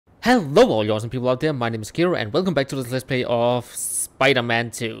Hello all you awesome people out there, my name is Kiro and welcome back to this Let's Play of Spider-Man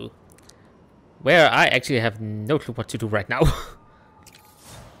 2. Where I actually have no clue what to do right now.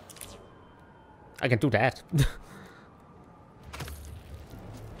 I can do that.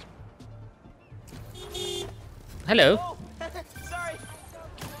 Hello. Oh, sorry.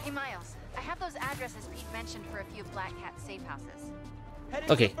 Hey Miles, I have those addresses Pete mentioned for a few Black Cat safe houses. Heading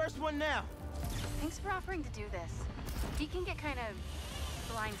Okay. to the first one now. Thanks for offering to do this. Pete can get kind of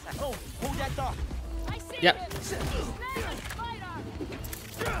blindsided. Oh, hold that thought. I see Yep. him! Snag a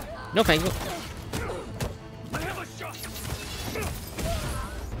spider! No thank you. I have a shot.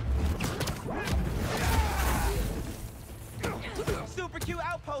 Super Q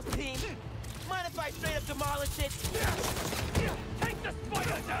outpost team. Mind if I straight up demolish it? Take the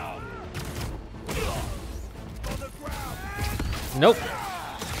spider down. On the ground. Nope.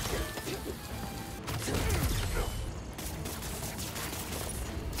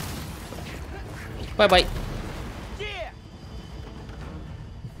 Bye bye. Yeah.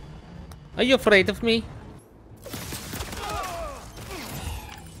 Are you afraid of me?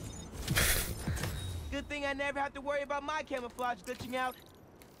 Good thing I never have to worry about my camouflage glitching out.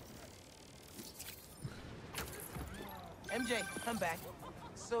 MJ, I'm back.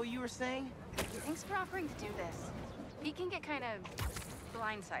 So you were saying? Thanks for offering to do this. Pete can get kind of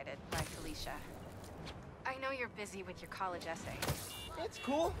blindsided by Felicia. I know you're busy with your college essay. It's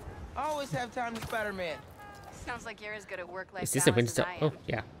cool. I always have time to Spider-Man. Sounds like you're as good at work-life Is this a balance as Winston? I am. Oh,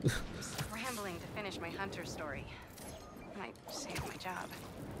 yeah. Scrambling to finish my hunter story. Might save my job.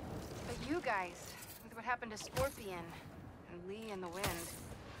 But you guys, with what happened to Scorpion and Lee in the wind,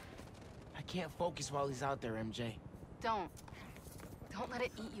 I can't focus while he's out there, MJ. don't let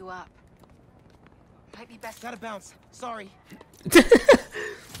it eat you up. Might be best. Gotta bounce. Sorry. MJ?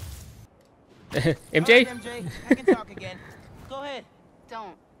 All right, MJ, I can talk again. Go ahead.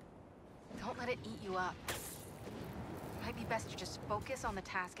 Don't let it eat you up. Might be best to just focus on the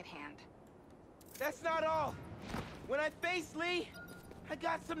task at hand. That's not all. When I face Lee, I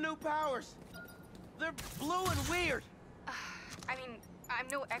got some new powers. They're blue and weird. I mean, I'm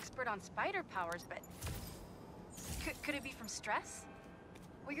no expert on spider powers, but could it be from stress?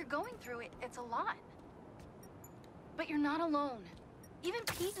 What you're going through, it's a lot. But you're not alone. Even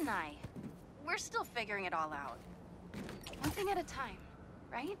Pete and I, we're still figuring it all out. One thing at a time,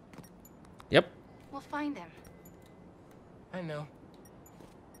 right? Yep. We'll find him. I know.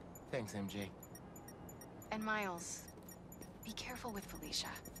 Thanks, MJ. And Miles, be careful with Felicia.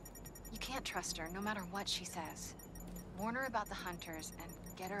 You can't trust her, no matter what she says. Warn her about the hunters and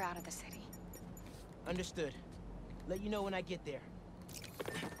get her out of the city. Understood. Let you know when I get there.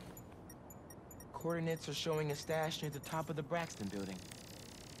 Coordinates are showing a stash near the top of the Braxton building.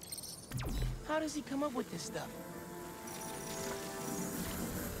 How does he come up with this stuff?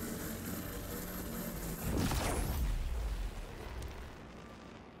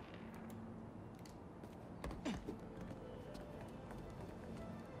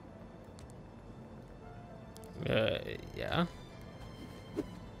 Yeah.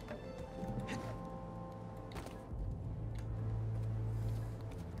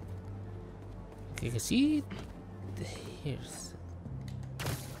 You can see here's.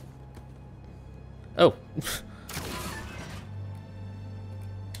 Oh.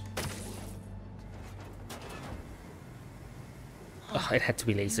 Oh, it had to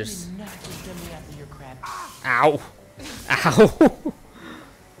be lasers. You did not just send me after your crap. Ow. Ow.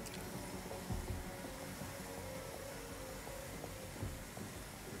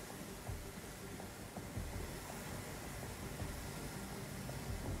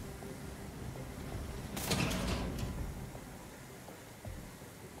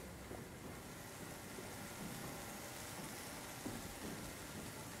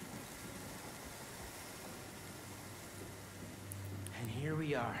 And here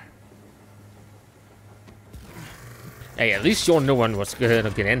we are. Hey, at least you'll know one was gonna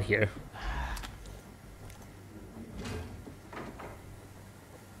get in here.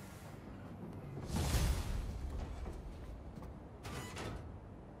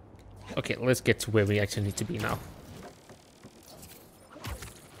 Okay, let's get to where we actually need to be now.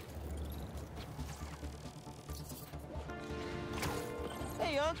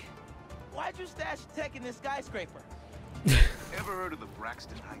 Hey, Unc. Why'd you stash tech in this skyscraper? Ever heard of the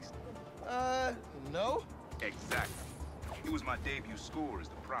Braxton heist? No? Exactly. It was my debut score is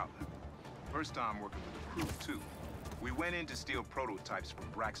the problem. First time working with the crew, too. We went in to steal prototypes from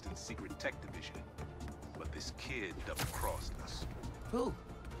Braxton's secret tech division. But this kid double-crossed us. Who?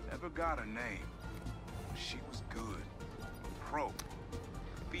 Never got her name. She was good. Pro.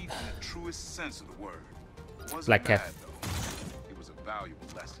 Thief in the truest sense of the word. Wasn't Black Cat. bad, though. It was a valuable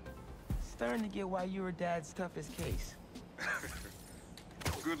lesson. Starting to get why you were Dad's toughest case.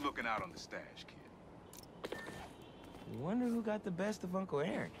 Good looking out on the stash, kid. Wonder who got the best of Uncle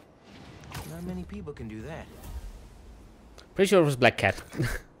Aaron. Not many people can do that. Pretty sure it was Black Cat.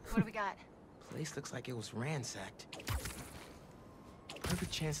 What do we got? Place looks like it was ransacked.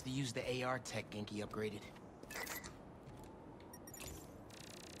 Perfect chance to use the AR tech Genki upgraded.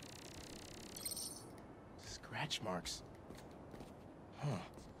 Scratch marks. Huh.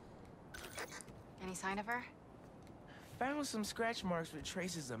 Any sign of her? Found some scratch marks with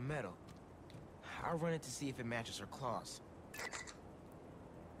traces of metal. I'll run it to see if it matches her claws.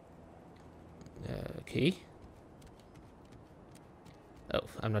 Okay. Oh,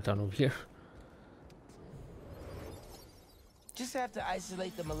 I'm not done over here. Just have to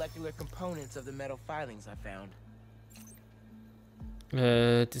isolate the molecular components of the metal filings I found.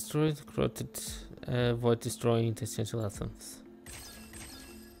 Destroy the corrupted, avoid destroying the essential atoms.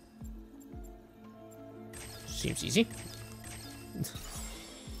 Seems easy.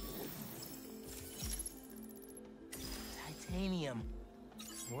 Titanium.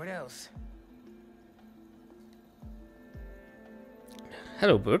 What else?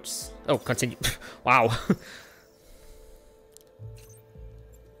 Hello, birds. Oh, continue. Wow.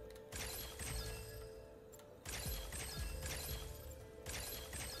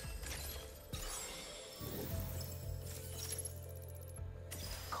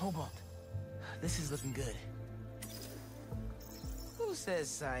 Cobalt. This is looking good. Who says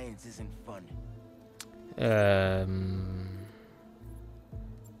science isn't fun?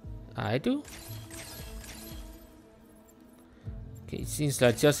 I do. Okay, it seems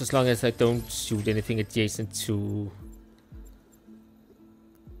like just as long as I don't shoot anything adjacent to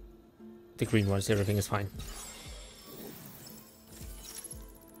the green ones, everything is fine.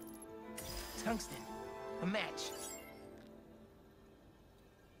 Tungsten. A match.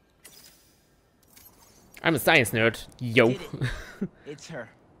 I'm a science nerd. Yo. Did it. It's her.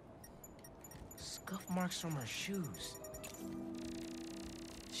 Scuff marks from her shoes.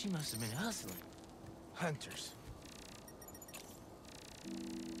 She must have been hustling. Hunters.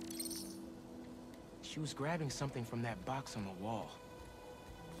 She was grabbing something from that box on the wall.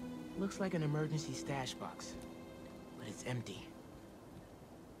 Looks like an emergency stash box, but it's empty.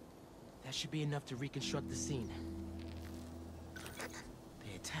 That should be enough to reconstruct the scene.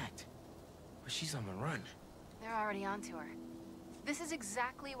 They attacked, but she's on the run. They're already onto her. This is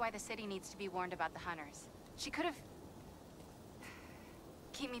exactly why the city needs to be warned about the hunters. She could have...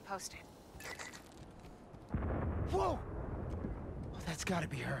 Keep me posted. Whoa! Oh, that's gotta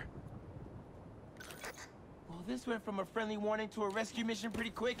be her. Well, this went from a friendly warning to a rescue mission pretty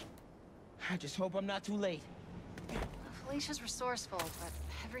quick. I just hope I'm not too late. Felicia's resourceful, but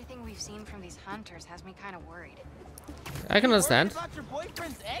everything we've seen from these hunters has me kind of worried. I can understand. Worried about your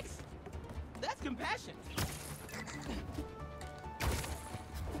boyfriend's ex? That's compassion.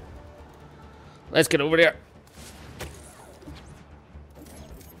 Let's get over there.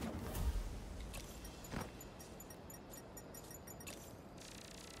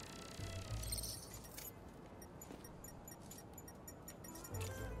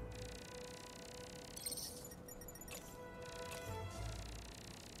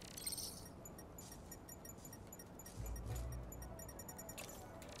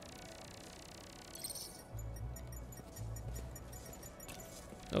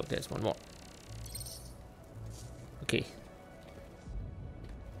 Oh, there's one more. Okay.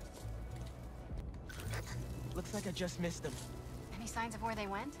 Looks like I just missed them. Any signs of where they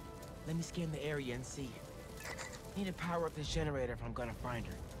went? Let me scan the area and see. Need to power up this generator if I'm gonna find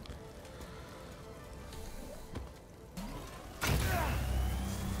her. If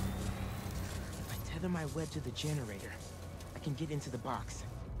I tether my web to the generator, I can get into the box.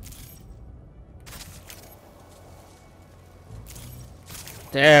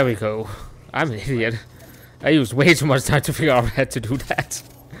 There we go. I'm an idiot. I used way too much time to figure out how to do that.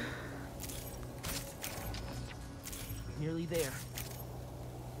 Nearly there.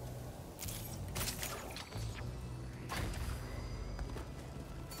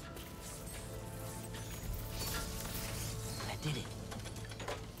 I did it.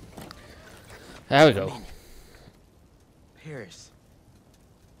 There we go. Paris.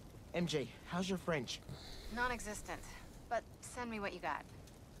 MJ, how's your French? Non-existent. But send me what you got.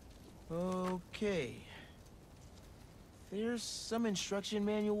 Okay. There's some instruction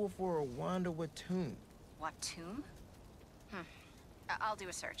manual for a Wanda Watoon. What tomb? I'll do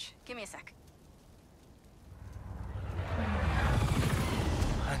a search. Give me a sec.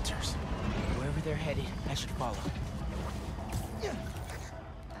 Hunters. Wherever they're headed, I should follow.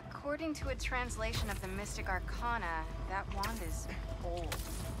 A According to a translation of the Mystic Arcana, that wand is old.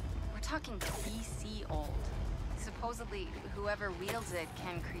 We're talking BC old. Supposedly, whoever wields it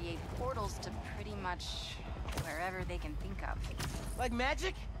can create portals to pretty much wherever they can think of. Like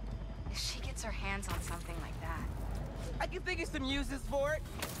magic? If she gets her hands on something like that. I can think of some uses for it.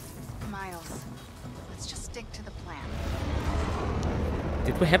 Miles, let's just stick to the plan.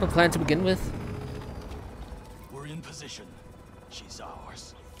 Did we have a plan to begin with? We're in position. She's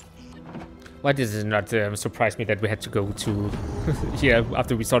ours. Why does it not surprise me that we had to go to here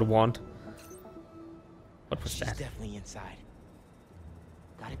after we saw the wand? What was She's that? definitely inside.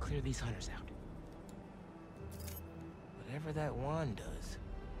 Gotta clear these hunters out. Whatever that wand does,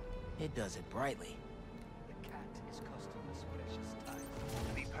 it does it brightly. The cat is Customer's precious time.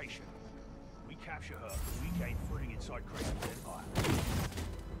 Be patient. We capture her, we gain footing inside Craven's empire.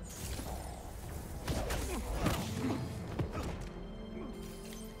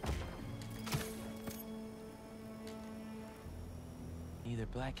 Either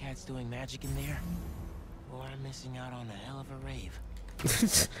Black Cat's doing magic in there, or I'm missing out on a hell of a rave.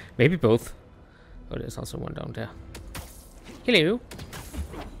 Maybe both. Oh, there's also one down there. Hello.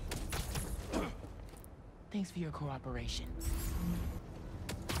 Thanks for your cooperation.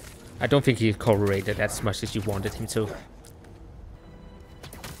 I don't think he cooperated as much as you wanted him to.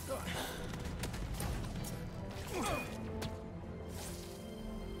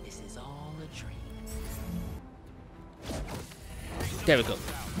 This is all a dream. There we go.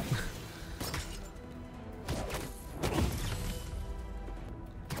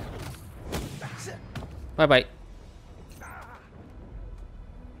 Bye bye.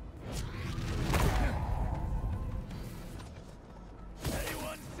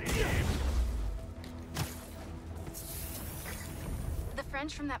 The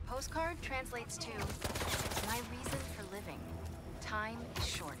French from that postcard translates to, my reason for living. Time is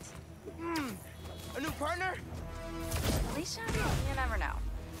short. A new partner? Alicia, you never know.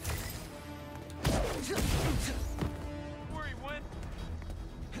 Where he went?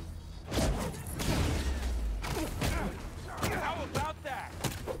 How about that?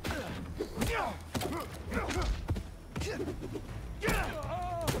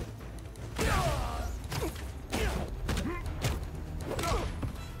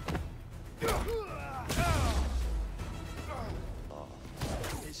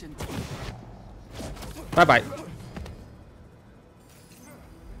 Bye bye.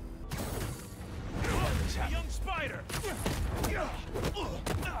 Young spider!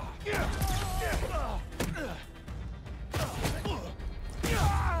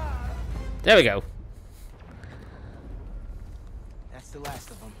 There we go. That's the last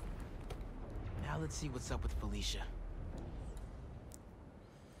of them. Now let's see what's up with Felicia.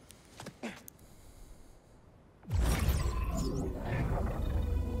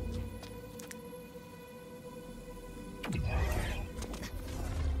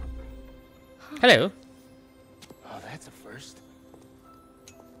 Hello. Oh, that's a first.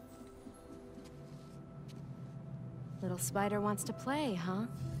 Little spider wants to play, huh?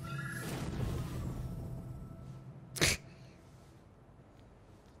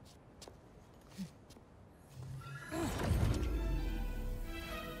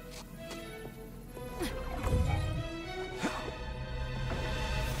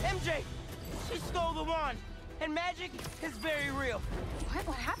 MJ! She stole the wand! And magic is very real.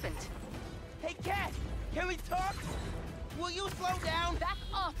 What happened? Hey, Cat! Can we talk? Will you slow down? Back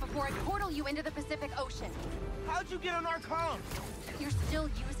off before I portal you into the Pacific Ocean. How'd you get on our column? You're still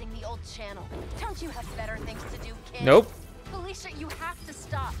using the old channel. Don't you have better things to do, kid? Nope. Felicia, you have to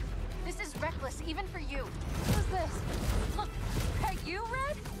stop. This is reckless, even for you. Who's this? Look, are you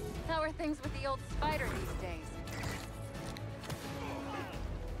Red? How are things with the old spider these days?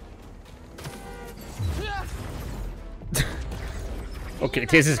 Okay,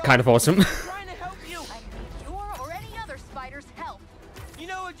 this is kind of awesome. Trying to help you. I need your or any other spider's help. You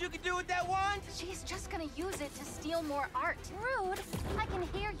know what you can do with that wand? She's just gonna use it to steal more art. Rude. I can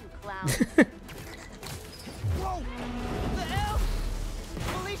hear you, clown. Whoa! The hell?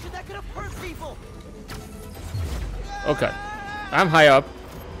 Felicia, that could have hurt people. Okay. I'm high up.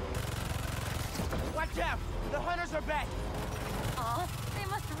 Watch out! The hunters are back. Aw, they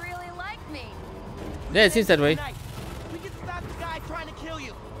must really like me. Yeah, it seems that way. Tonight, we can stop the guy trying to kill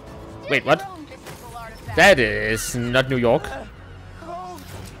you. Wait, what? Your own mystical artifact. That is not New York. Cold.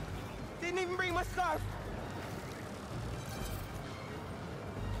 Didn't even bring my scarf.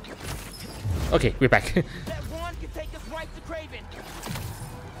 Okay, we're back. That wand can take us right to Craven.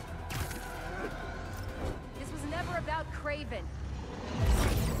 This was never about Craven.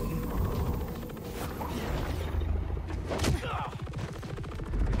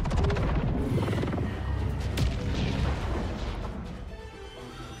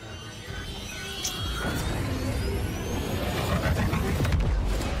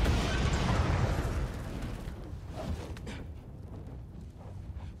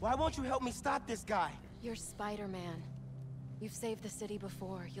 won't you help me stop this guy? You're Spider-Man. You've saved the city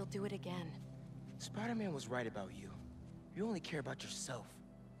before. You'll do it again. Spider-Man was right about you. You only care about yourself.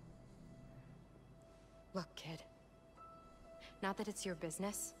 Look, kid. Not that it's your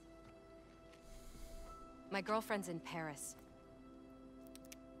business. My girlfriend's in Paris.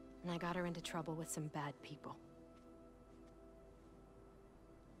 And I got her into trouble with some bad people.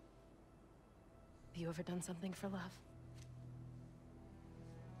 Have you ever done something for love?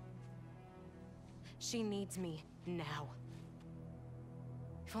 She needs me now.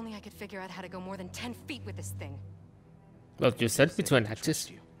 If only I could figure out how to go more than 10 feet with this thing. Well, you sent me to an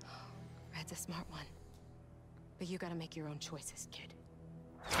actress. Red's a smart one. But you gotta make your own choices, kid.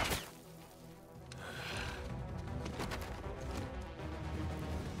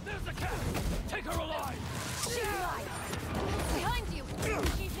 There's the cat! Take her alive! She's alive! Behind you!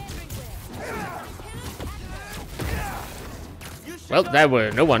 She's everywhere! Well, there were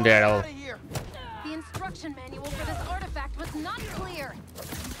no one there at all. The instruction manual for this artifact was not clear.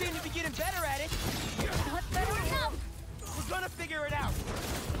 You seem to be getting better at it. Not better enough! We're gonna figure it out.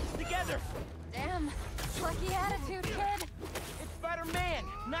 Together. Damn. Lucky attitude, kid. It's Spider-Man,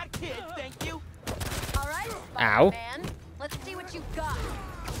 not kid, thank you. All right, Ow. Spider-Man. Let's see what you've got.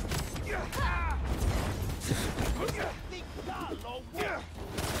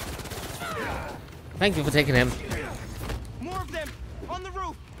 Thank you for taking him. More of them on the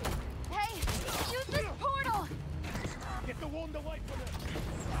roof. Hey, use this portal. Get the wand away from it!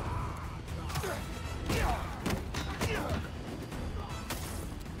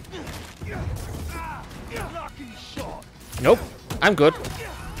 Lucky shot! Nope, I'm good.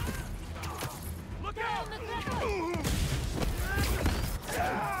 Look out!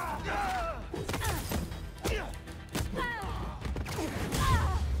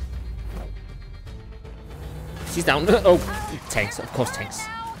 She's down. Oh, tanks. Of course, tanks.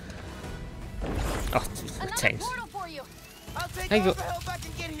 Oh, Another tanks. portal for you. I'll take Thank all you. the help I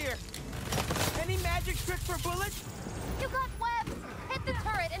can get here. Any magic tricks for bullets? You got webs. Hit the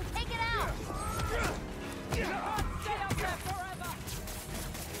turret and take it out.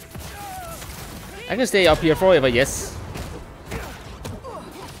 I can stay up here forever, yes.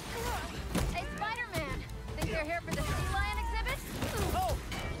 Hey, Spider-Man. Think you're here for the sea lion exhibit? Oh,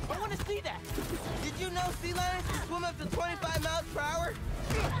 I want to see that. Did you know sea lions can swim up to 25 miles per hour?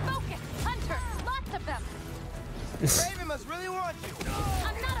 Focus, Hunter. Lots of them. Raven must really want you.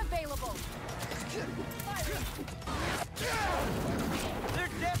 I'm not available. They're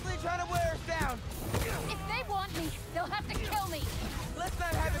definitely trying to wear us down. If they want me, they'll have to kill me. Let's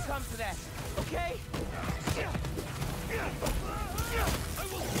not have it come to that, okay?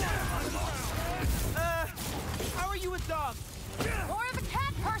 How are you with dogs? More of a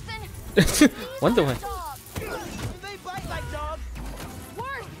cat person. Wonder why. Dogs. Do they bite like dogs?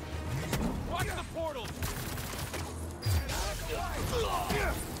 Worse. Watch the portals!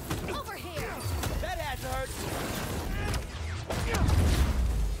 Over here. That had to hurt.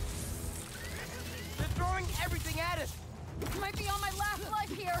 They're throwing everything at us. Might be on my last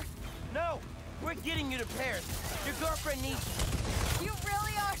life here. No, we're getting you to Paris. Your girlfriend needs you. You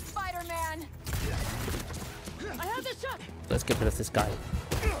really are Spider-Man. I have the shot. Let's get rid of this guy.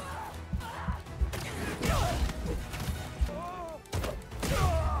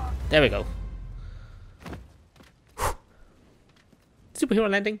 There we go. Superhero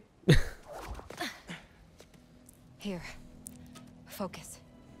landing. Here. Focus.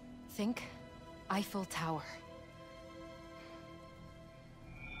 Think Eiffel Tower.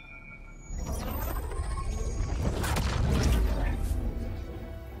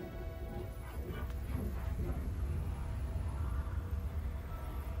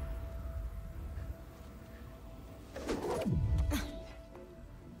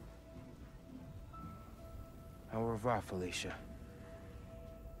 Au revoir, Felicia.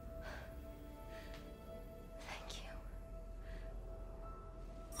 Thank you.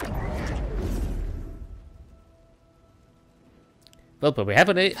 Well, but we have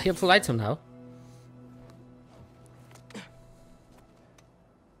a helpful item now.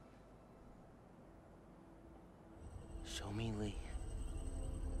 Show me Lee.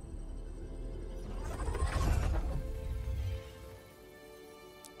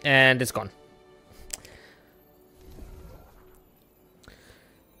 And it's gone.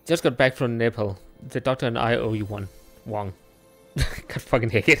 Just got back from Nepal. The doctor and I owe you one. Wong. God fucking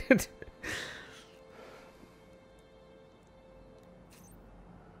hate it.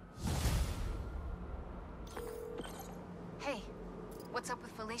 Hey, what's up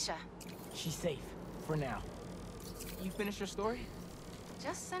with Felicia? She's safe, for now. You finished your story?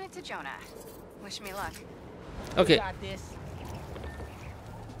 Just sent it to Jonah. Wish me luck. Okay. Got this.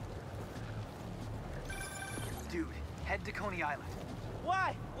 head to Coney Island.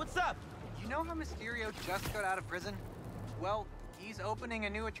 Why? What's up? You know how Mysterio just got out of prison? Well, he's opening a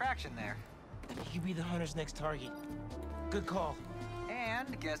new attraction there. You be the hunter's next target. Good call.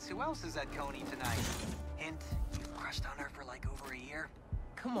 And guess who else is at Coney tonight? Hint, you've crushed on her for like over a year.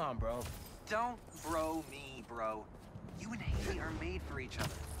 Come on, bro. Don't bro me, bro. You and Haley are made for each other.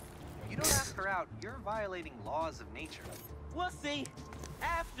 You don't ask her out, you're violating laws of nature. We'll see.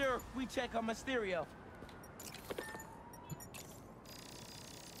 After we check on Mysterio.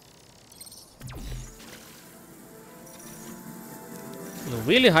 You're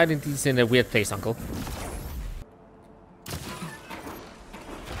really hiding these in a weird place, Uncle.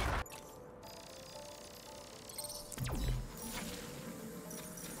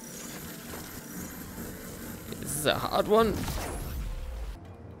 This is a hard one.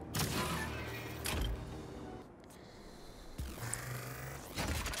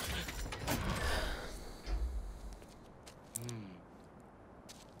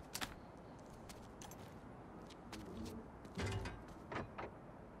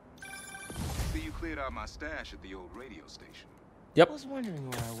 Cleared out my stash at the old radio station. Yep. I was wondering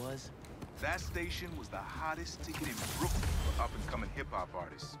where I was. That station was the hottest ticket in Brooklyn for up-and-coming hip-hop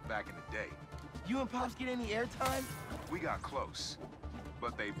artists back in the day. You and Pops get any airtime? We got close,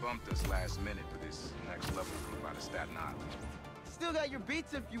 but they bumped us last minute for this next level group out of Staten Island. Still got your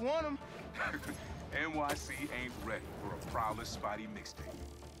beats if you want them. NYC ain't ready for a Prowler Spidey mixtape.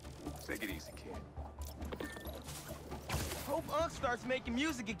 Take it easy, kid. Hope Unc starts making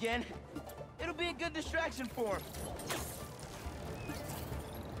music again. It'll be a good distraction for him.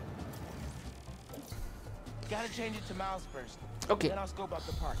 Gotta change it to Miles first. Okay. Then I'll scope out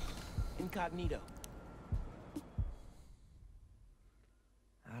the park. Incognito.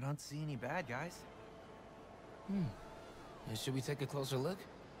 I don't see any bad guys. Yeah, should we take a closer look?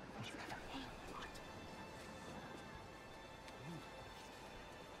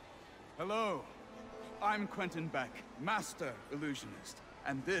 Hello, I'm Quentin Beck, Master Illusionist,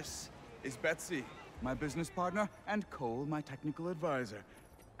 and this is Betsy, my business partner, and Cole, my technical advisor.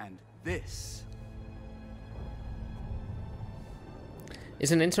 And this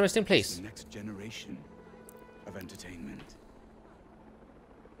It's an interesting is place. the next generation of entertainment.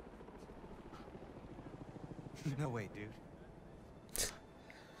 No way, dude.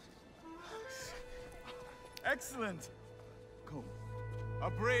 Excellent! Cole, a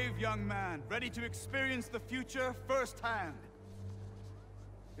brave young man, ready to experience the future firsthand.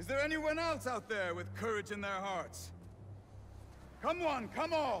 Is there anyone else out there with courage in their hearts? Come one,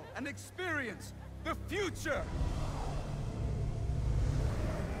 come all, and experience the future!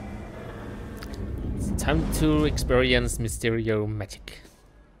 It's time to experience Mysterio magic.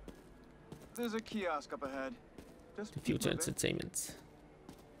 There's a kiosk up ahead. Just Future entertainment.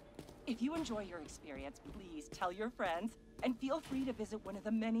 If you enjoy your experience, please tell your friends and feel free to visit one of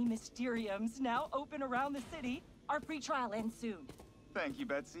the many Mysteriums now open around the city. Our free trial ends soon. Thank you,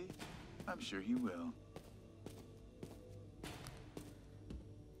 Betsy. I'm sure he will.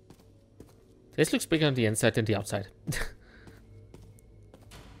 This looks bigger on the inside than the outside.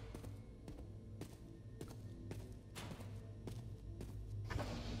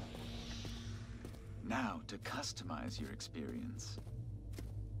 Now to customize your experience.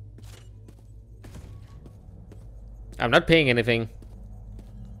 I'm not paying anything.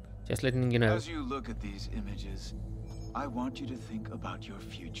 Just letting you know. As you look at these images, I want you to think about your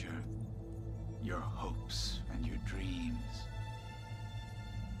future, your hopes and your dreams.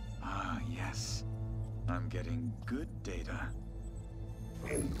 Ah, yes. I'm getting good data.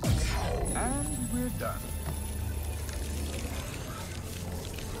 And we're done.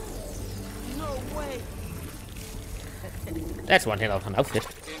 No way. That's one hell of an outfit.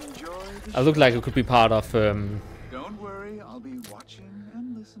 Enjoy the I look like it could be part of Don't worry, I'll be watching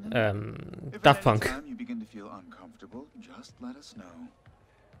and listening. If Daft at any Punk. time you begin to feel uncomfortable, just let us know.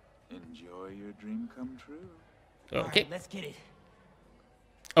 Enjoy your dream come true. Okay. All right, let's get it.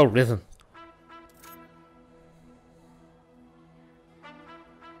 Oh, rhythm.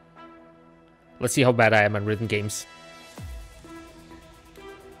 Let's see how bad I am at rhythm games.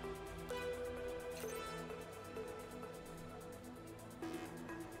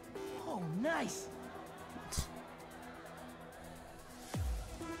 Oh, nice.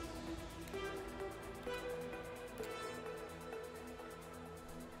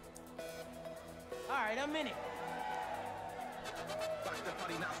 All right, I'm in it.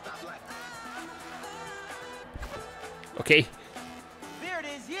 Okay. There it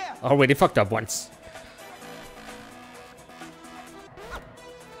is, yeah. Already fucked up once.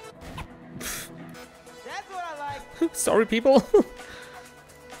 That's what I like. Sorry, people.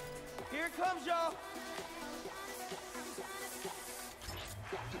 Here it comes, y'all.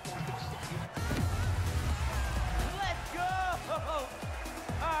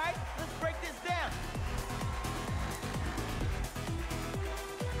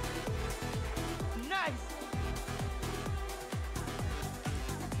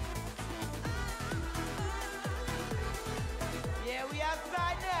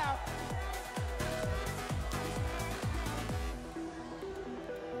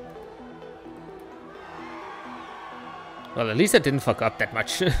 Well, at least I didn't fuck up that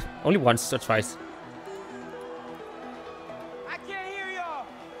much. Only once or twice. I can't hear y'all.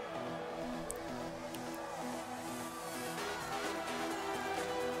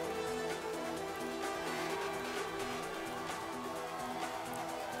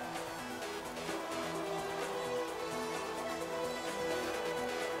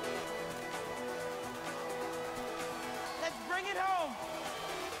 Let's bring it home.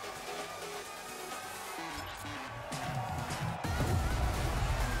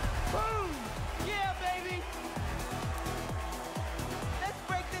 Boom! Yeah, baby! Let's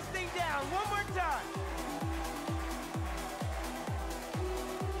break this thing down one more time.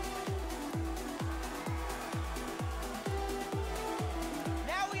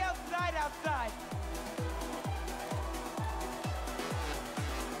 Now we outside.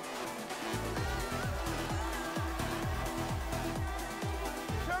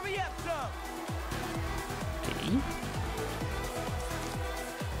 Turn me up some. Okay.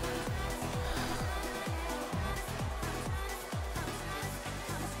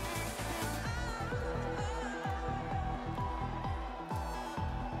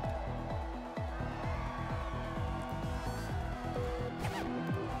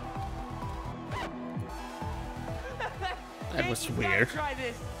 That was Jake, you gotta weird. Try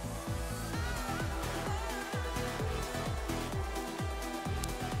this.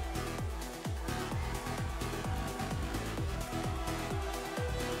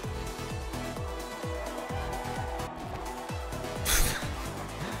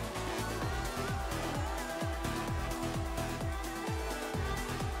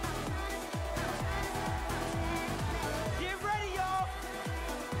 Get ready, y'all.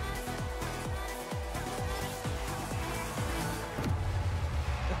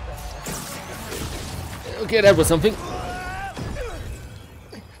 Okay, that was something.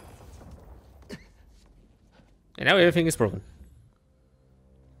 And now everything is broken.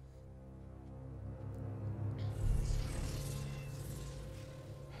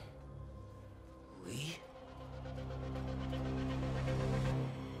 Lee?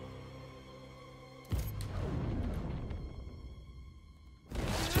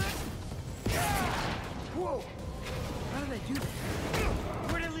 Whoa! How did I do that?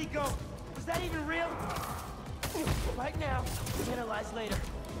 Where did Lee go? Was that even real? Right now, analyze later.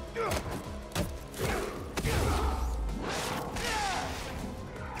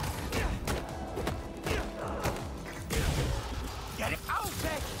 Get it out!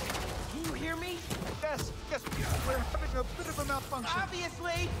 Okay, can you hear me? Yes, we're having a bit of a malfunction.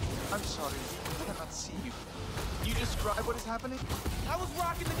 Obviously! I'm sorry, I cannot see you. Can you describe what is happening? I was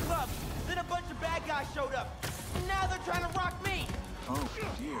rocking the club, then a bunch of bad guys showed up. And now they're trying to rock me! Oh,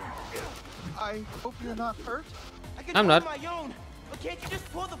 dear. I hope you're not hurt. I can I'm do it not. on my own, but can't you just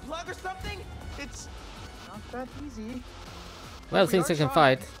pull the plug or something? It's not that easy. Well, We since are I can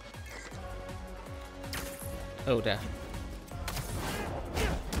trying. fight. Oh, there.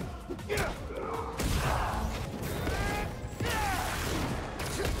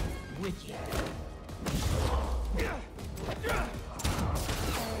 Wicked.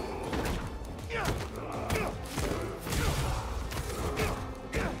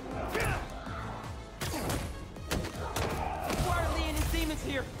 Why are Lee and his demons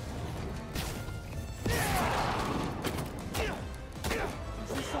here? Is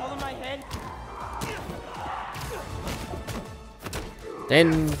this all in my head?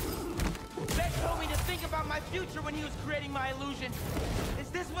 Then Beck told me to think about my future when he was creating my illusion. Is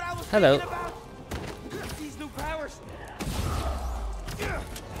this what I was Hello. thinking about? These new powers.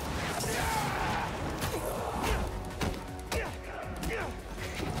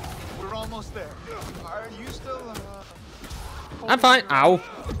 We're almost there. Are you still, I'm fine. Ow.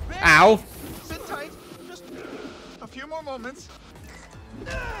 Ow. Sit tight. Just a few more moments.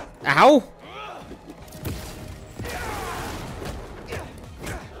 Ow.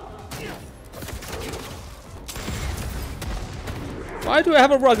 Why do I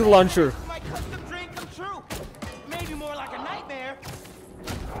have a rocket launcher? My custom dream come true. Maybe more like a nightmare.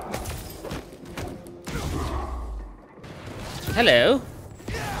 Hello.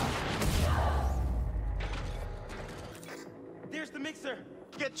 There's the mixer.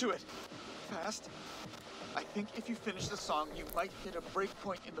 Get to it. Fast. I think if you finish the song, you might hit a break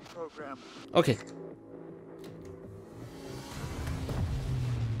point in the program. Okay.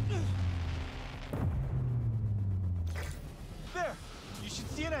 There. You should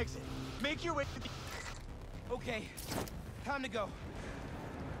see an exit. Make your way to the... Okay, time to go.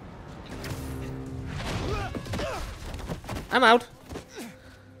 I'm out.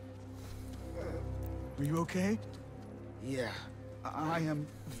 Are you okay? Yeah. I am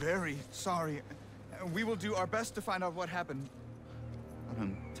very sorry. We will do our best to find out what happened. But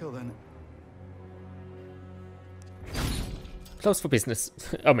until then... Closed for business.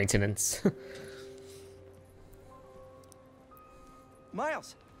 Or maintenance.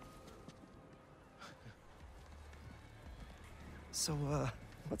 Miles! So,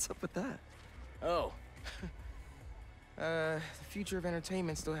 what's up with that? Oh. The future of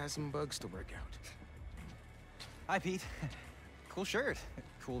entertainment still has some bugs to work out. Hi, Pete. Cool shirt.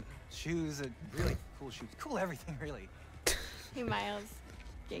 Cool shoes. Really cool shoes. Cool everything, really. Hey, Miles.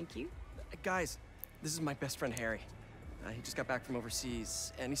 Thank you. Guys, this is my best friend, Harry. He just got back from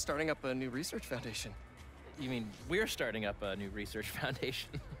overseas, and he's starting up a new research foundation. You mean we're starting up a new research foundation?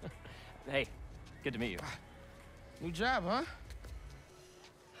 Hey, good to meet you. New job, huh?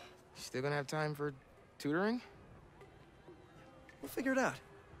 Still gonna have time for tutoring? We'll figure it out.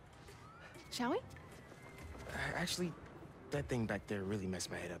 Shall we? Actually, that thing back there really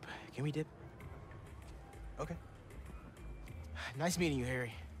messed my head up. Can we dip? Okay. Nice meeting you,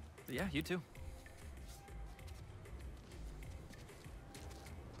 Harry. Yeah, you too.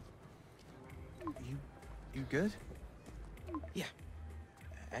 You good? Yeah.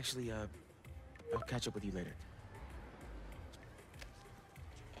 Actually, I'll catch up with you later.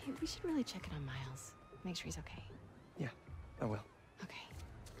 Hey, we should really check in on Miles. Make sure he's okay. Yeah, I will. Okay.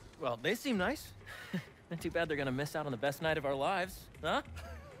 Well, they seem nice. Not too bad they're gonna miss out on the best night of our lives, huh?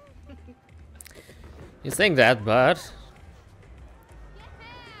 You think that, but...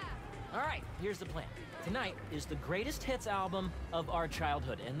 Alright, here's the plan. Tonight is the greatest hits album of our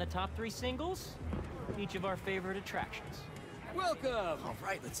childhood. And the top 3 singles, each of our favorite attractions. Welcome! All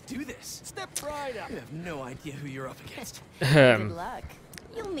right, let's do this. Step right up. You have no idea who you're up against. Good luck.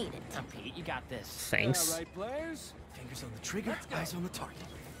 You'll meet it. Come, Pete, you got this. Thanks. All right, players. Fingers on the trigger, eyes on the target.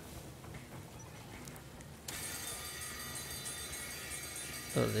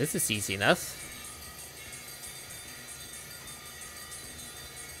 Oh, this is easy enough.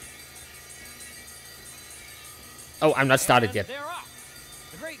 Oh, I'm not started yet. They're off.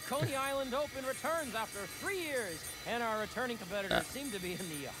 The Great Coney Island Open returns after 3 years, and our returning competitors seem to be in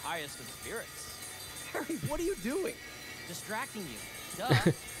the highest of spirits. Harry, what are you doing? Distracting you.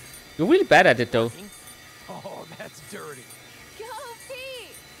 Duh. You're really bad at it, though. Oh, that's dirty. Go,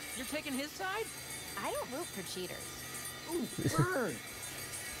 Pete! You're taking his side? I don't root for cheaters. Ooh, burn.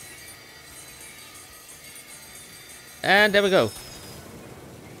 And there we go.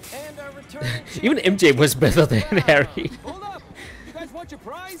 And our returning Even MJ was better than Harry. Hold up! You guys want your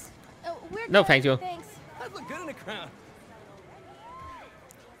prize? Oh, we're No, good. thank you. Thanks. I'd look good in a crown.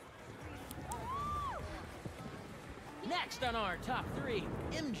 Next on our top 3,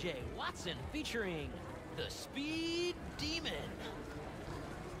 MJ Watson featuring the Speed Demon.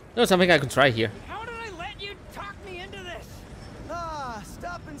 No, something I could try here. How did I let you talk me into this? Ah,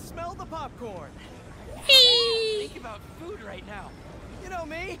 stop and smell the popcorn. Think about food right now. You know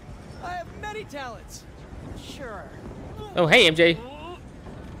me. I have many talents. Sure. Oh, hey, MJ.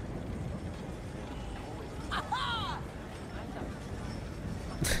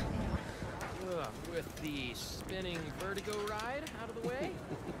 With the spinning vertigo ride out of the way.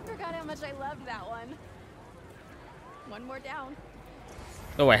 Forgot how much I loved that one. One more down.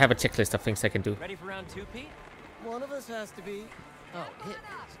 Oh, I have a checklist of things I can do. Ready for round 2, Pete? One of us has to be. Oh, it is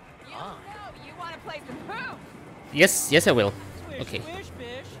on. You want to play some poop? Yes, yes, I will. Swish, Okay. swish,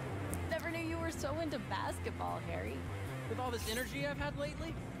 bish. Never knew you were so into basketball, Harry. With all this energy I've had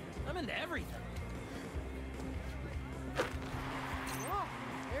lately, I'm into everything. Oh,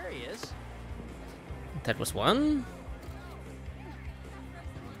 there he is. That was one.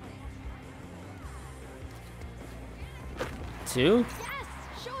 Two.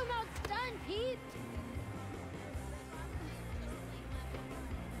 Yes! Show him how it's done, Pete!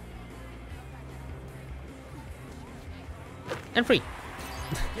 And three.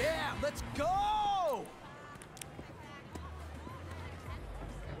 Yeah, let's go!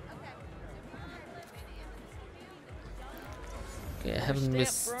 Okay, I haven't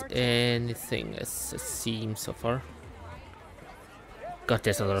missed anything as it seems so far. God,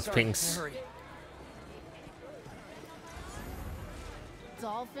 there's a lot of things.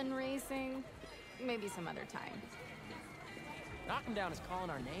 Dolphin racing? Maybe some other time. Knock him down is calling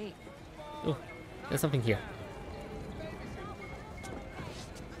our name. Oh, there's something here.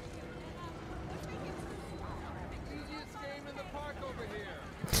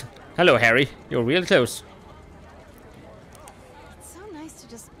 Hello, Harry. You're real close. It's so nice to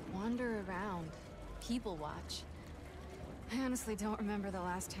just wander around, people watch. I honestly don't remember the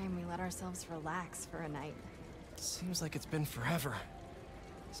last time we let ourselves relax for a night. Seems like it's been forever.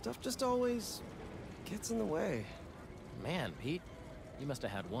 Stuff just always gets in the way. Man, Pete, You must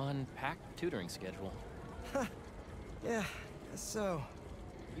have had one packed tutoring schedule. Yeah, guess so.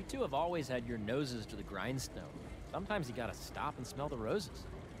 You two have always had your noses to the grindstone. Sometimes you gotta stop and smell the roses.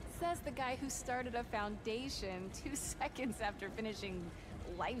 Says the guy who started a foundation 2 seconds after finishing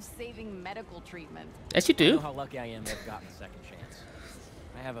life-saving medical treatment. Yes, you I do. know how lucky I am to have gotten a second chance.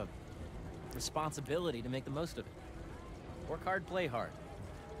 I have a responsibility to make the most of it. Work hard, play hard.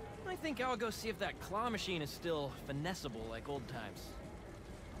 I think I'll go see if that claw machine is still finessable like old times.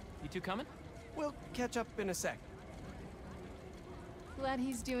 You two coming? We'll catch up in a sec. Glad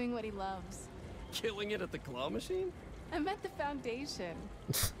he's doing what he loves. Killing it at the claw machine? I meant the foundation.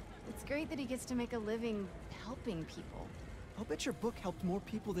 It's great that he gets to make a living helping people. I'll bet your book helped more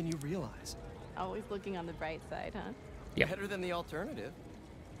people than you realize. Always looking on the bright side, huh? Yep. Better than the alternative.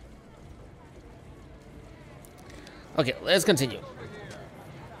 Okay, let's continue.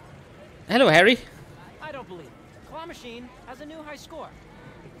 Hello, Harry. I don't believe it. Claw machine has a new high score.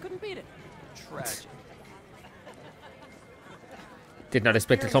 Couldn't beat it. Tragic. Did not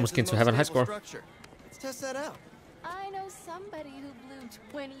expect the Here, Thomaskins to the have a most high stable score. Structure. Let's test that out. I know somebody who blew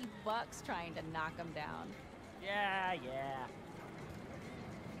 $20 trying to knock him down. Yeah, yeah.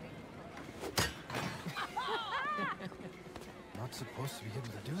 Not supposed to be able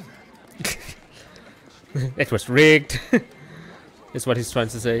to do that. It was rigged. Is what he's trying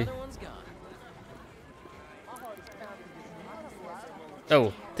to say.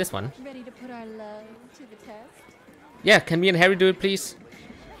 Oh, this one. Ready to put our love to the test? Yeah, can me and Harry do it, please?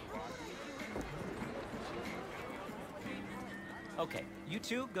 Okay, you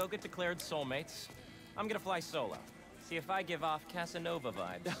two go get declared soulmates. I'm gonna fly solo. See if I give off Casanova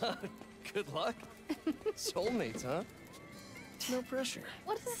vibes. Good luck. Soulmates, huh? No pressure.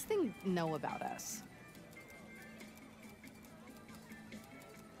 What does this thing know about us?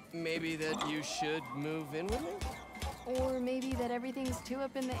 Maybe that you should move in with me? Or maybe that everything's too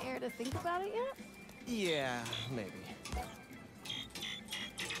up in the air to think about it yet? Yeah, maybe.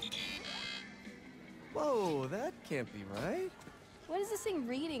 Whoa, that can't be right. What is this thing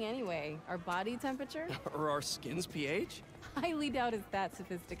reading anyway? Our body temperature? Or our skin's pH? Highly doubt it's that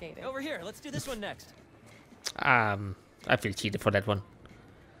sophisticated. Over here, let's do this one next. I feel cheated for that one.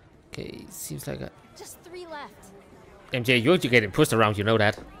 Okay, seems like a... Just 3 left. MJ, you're getting pushed around, you know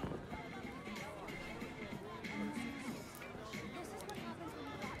that.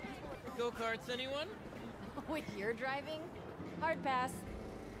 Go-karts, anyone? With your driving? Hard pass.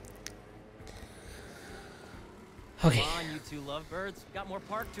 Okay. Come on, you two lovebirds. Got more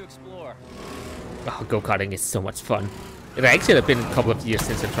park to explore. Oh, go-karting is so much fun. It actually has been a couple of years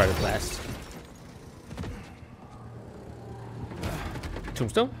since I tried it last.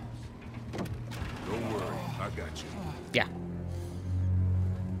 Tombstone? Don't worry, I got you. Yeah.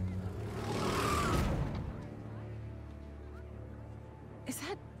 Is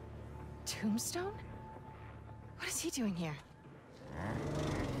that Tombstone? What is he doing here?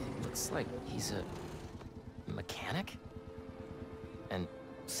 Looks like he's a mechanic and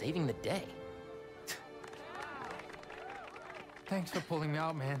saving the day. Thanks for pulling me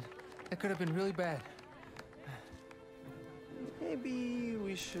out, man. That could have been really bad. Maybe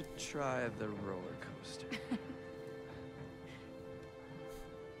we should try the roller coaster.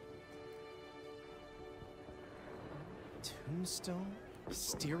 Tombstone?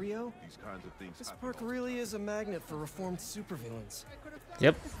 Stereo? These kinds of things. This park really is a magnet for reformed supervillains.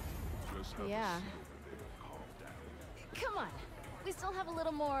 Yep. Yeah. Come on. We still have a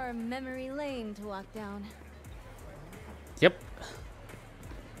little more memory lane to walk down. Yep.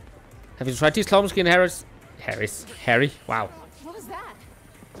 Have you tried these claw machine, Harry? Wow. What was that?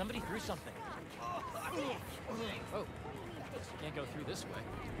 Somebody threw something. Oh, can't go through this way.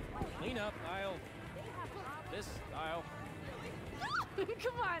 Clean up aisle. This aisle.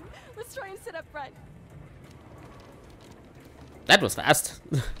 Come on, let's try and sit up front. That was fast.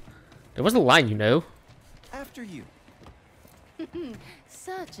 There was a line, you know. After you.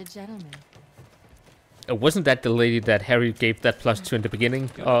 Such a gentleman. Wasn't that the lady that Harry gave that plus to in the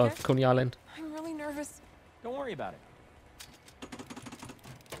beginning of Coney Island? I'm really nervous. Don't worry about it.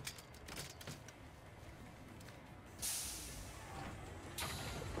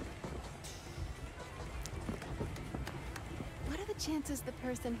 What are the chances the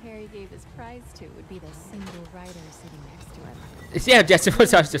person Harry gave his prize to would be the single rider sitting next to him? Yeah,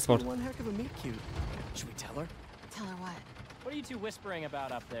 I was just about. One heck of a meet cute. Should we tell her? Tell her what? What are you two whispering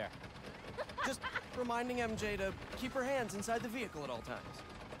about up there? Just reminding MJ to keep her hands inside the vehicle at all times.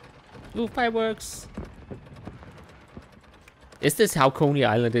 Ooh, fireworks. Is this how Coney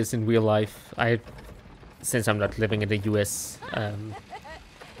Island is in real life? Since I'm not living in the US,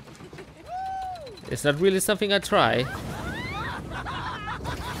 it's not really something I try.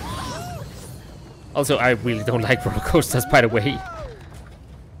 Also, I really don't like roller coasters, by the way.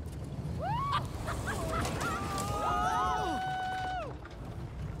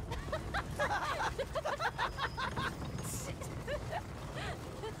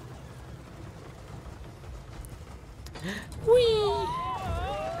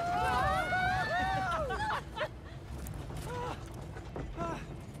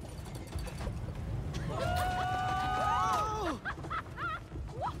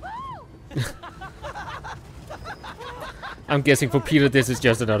 I'm guessing for Peter this is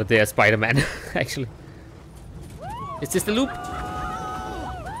just another day as Spider-Man, actually. Is this the loop?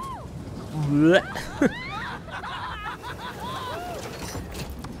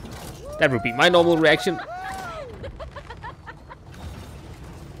 That would be my normal reaction.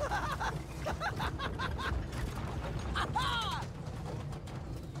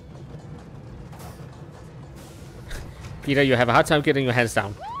 Peter, you have a hard time getting your hands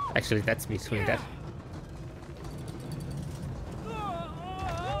down. Actually, that's me doing that.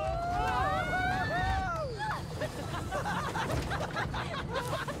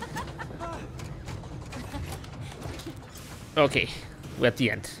 Okay, we're at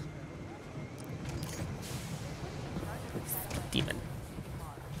the end. Demon.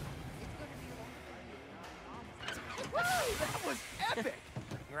 That was epic,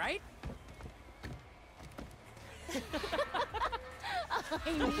 right?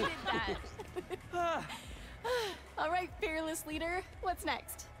 I needed that. All right, fearless leader. What's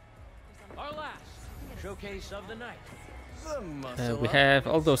next? Our last showcase of the night. We have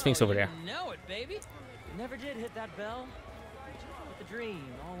all those things over there. You know it, baby. Never did hit that bell. But the dream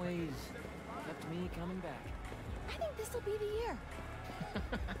always kept me coming back. I think this will be the year.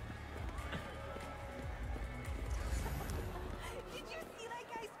 Did you see that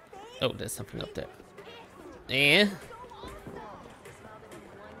guy's face? Oh, there's something up there. Eh?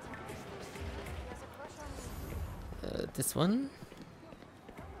 This one?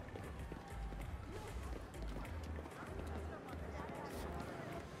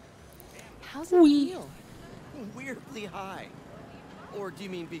 How's it feel? Weirdly high. Or do you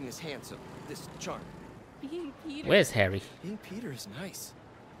mean being as handsome? This charm? Being Peter. Where's Harry? Being Peter is nice.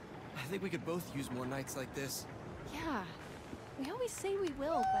 I think we could both use more nights like this. Yeah. We always say we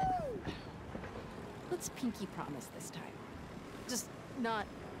will, but let's pinky promise this time. Just not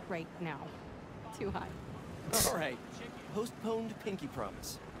right now. Too high. All right. Postponed pinky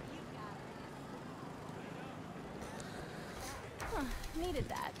promise. Huh, needed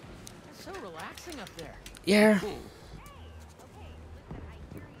that. It's so relaxing up there. Yeah.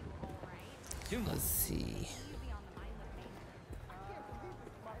 Let's see.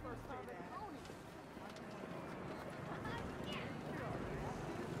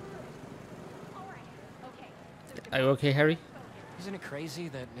 Are you okay, Harry? Isn't it crazy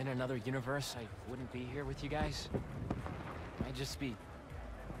that in another universe I wouldn't be here with you guys? I'd just be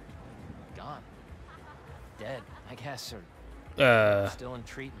gone. Dead, I guess, or still in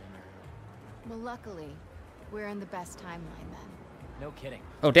treatment, or... Well, luckily, we're in the best timeline then. No kidding.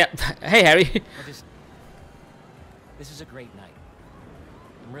 Oh, damn. Hey, Harry. This is a great night.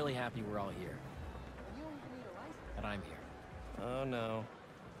 I'm really happy we're all here. And I'm here. Oh no.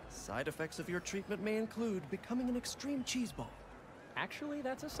 Side effects of your treatment may include becoming an extreme cheeseball. Actually,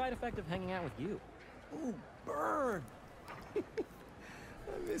 that's a side effect of hanging out with you. Ooh, burn! I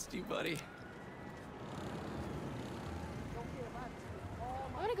missed you, buddy.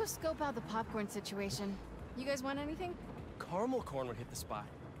 I want to go scope out the popcorn situation. You guys want anything? Caramel corn would hit the spot.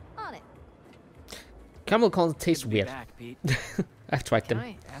 On it. Caramel corn tastes Good to be weird. back, Pete. I've tried them. Can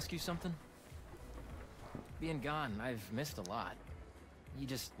I ask you something? Being gone, I've missed a lot. You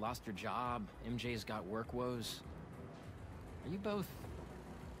just lost your job. MJ's got work woes. Are you both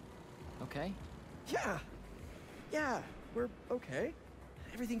okay? Yeah, we're okay.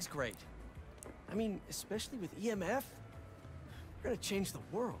 Everything's great. I mean, especially with EMF. We're gonna change the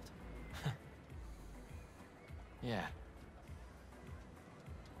world. Yeah.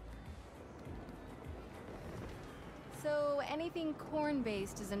 So anything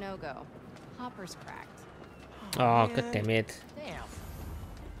corn-based is a no-go. Hopper's cracked. Oh, god damn it. Damn.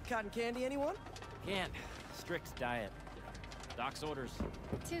 Cotton candy, anyone? Can't. Strict diet. Doc's orders.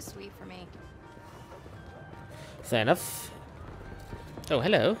 Too sweet for me. Fair enough. Oh,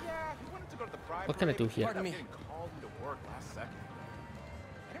 hello. Yeah, he wanted to go to the pride What can I do parade, here? but Pardon me. ended up getting called into work last second.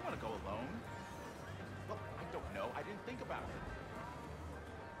 I didn't want to go alone. Well, I don't know. I didn't think about it.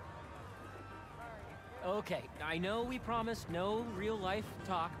 Okay, I know we promised no real-life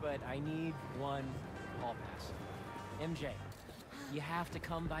talk, but I need one hall pass. MJ, you have to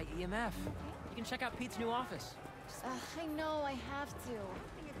come by EMF. You can check out Pete's new office. I know I have to.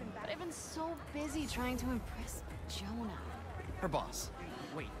 But I've been so busy trying to impress Jonah. Her boss.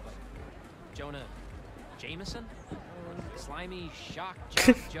 Wait, what? Jonah Jameson? Slimy shock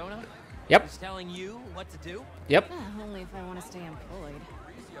jock Jonah? Yep. He's telling you what to do? Yep. Only if I want to stay employed.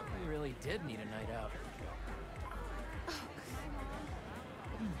 You really did need a night out.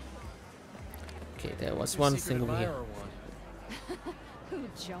 Okay, there was one thing over here. Who,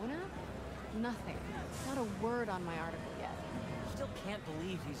 Jonah? Nothing. Not a word on my article yet. Still can't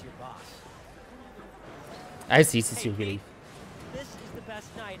believe he's your boss. I see, since you believe. This is the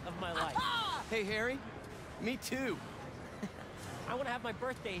best night of my life. Hey, Harry. Me too. I want to have my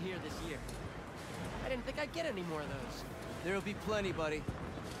birthday here this year. I didn't think I'd get any more of those. There'll be plenty, buddy.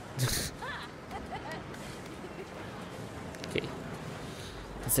 Okay.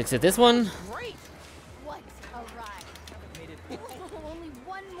 Let's exit this one. Great! What a ride! Only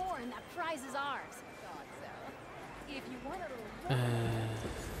one more and that prize is ours. If you want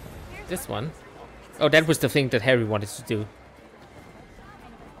This one. Oh, that was the thing that Harry wanted to do.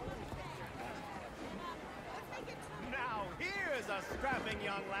 Now here's a strapping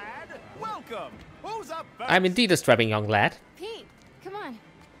young lad. Welcome. Who's up first? I'm indeed a strapping young lad. Pete, come on.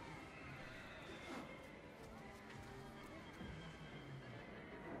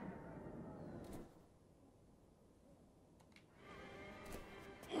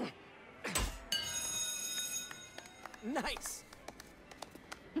 Nice.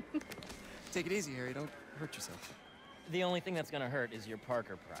 Take it easy, Harry. Don't hurt yourself. The only thing that's gonna hurt is your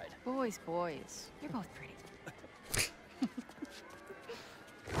Parker pride. Boys, boys. You're both pretty.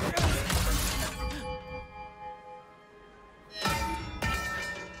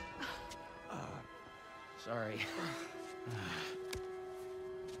 Sorry.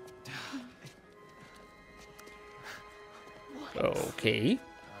 Okay.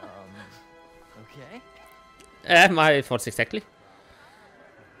 Okay. My thoughts exactly.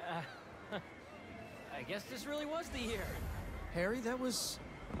 I guess this really was the year. Harry, that was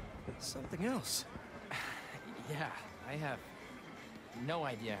something else. Yeah, I have no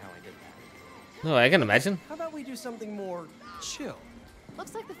idea how I did that. No, I can imagine. How about we do something more chill?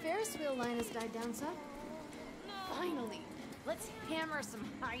 Looks like the Ferris wheel line has died down some. Finally, let's hammer some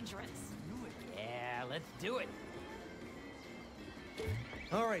hydrants. Yeah, let's do it.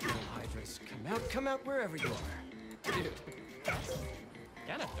 All right, little hydras, come out wherever you are. Dude, that's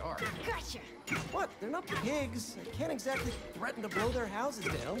kind of dark. Gotcha. What? They're not pigs. I can't exactly threaten to blow their houses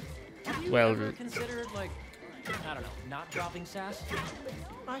down. Have you Well, ever considered, like, I don't know, not dropping sass?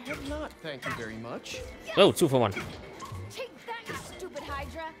 I have not, thank you very much. Oh, 2 for 1. Take that, you stupid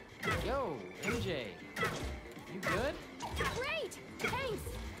Hydra. Yo, MJ, you good? Great. Thanks.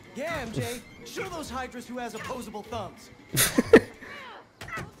 Yeah, MJ, show those hydras who has opposable thumbs.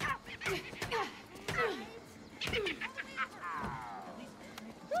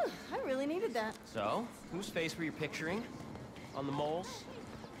 I really needed that. So, whose face were you picturing? On the moles?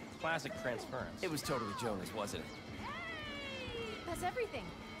 Classic transference. It was totally Jonah's, wasn't it? That's everything.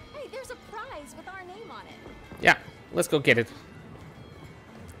 Hey, there's a prize with our name on it. Yeah, let's go get it.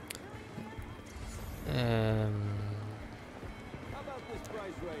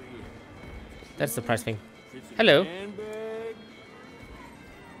 That's the price thing. Hello.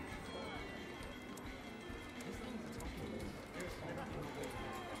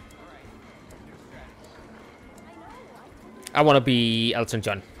 I want to be Elton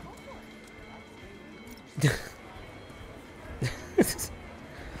John.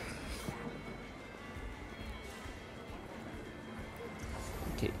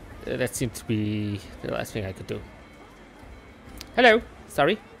 Okay, that seemed to be the last thing I could do. Hello,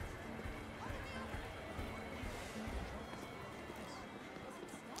 sorry.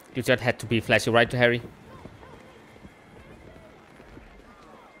 You just had to be flashy, right, Harry?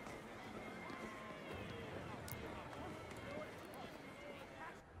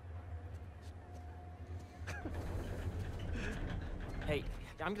 Hey,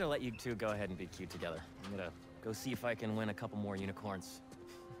 I'm gonna let you two go ahead and be cute together. I'm gonna go see if I can win a couple more unicorns.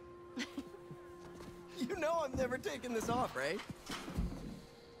 You know I'm never taking this off, right?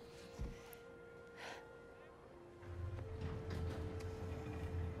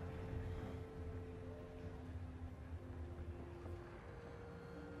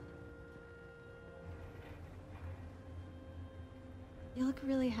 You look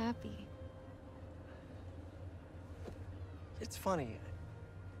really happy. It's funny.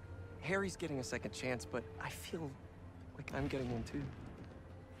 Harry's getting a second chance, but I feel like I'm getting one too.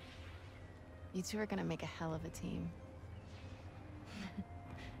 You two are gonna make a hell of a team.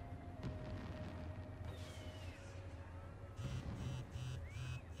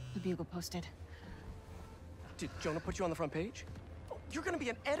 The Bugle posted. Did Jonah put you on the front page? You're gonna be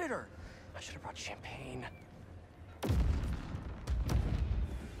an editor. I should have brought champagne.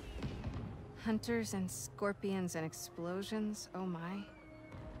 Hunters and scorpions and explosions. Oh my.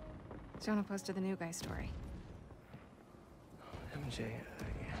 Jonah posted the new guy story. MJ,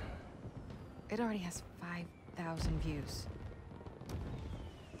 It already has 5,000 views.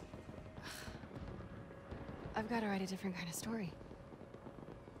 I've got to write a different kind of story.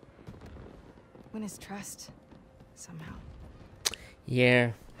 Win his trust, somehow.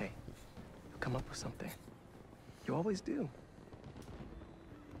 Yeah. Hey, you'll come up with something. You always do.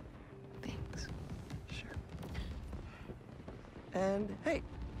 Thanks. Sure. And hey,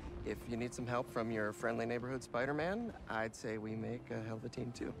 if you need some help from your friendly neighborhood Spider-Man, I'd say we make a hell of a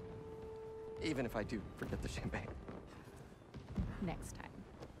team too. Even if I do forget the champagne. Next time.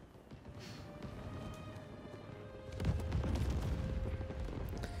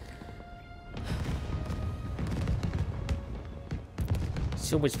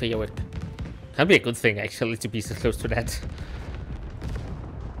 So much firework. Can be a good thing actually to be so close to that.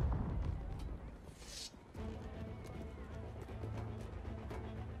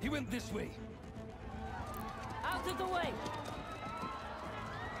 He went this way. Out of the way.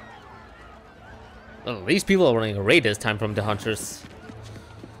 Well, these people are running away this time from the hunters.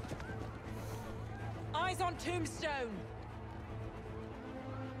 Eyes on Tombstone.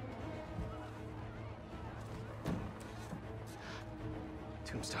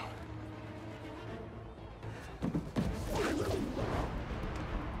 Tombstone.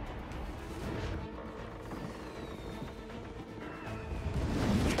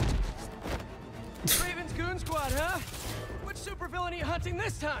 Raven's Goon Squad, huh? Which supervillain are you hunting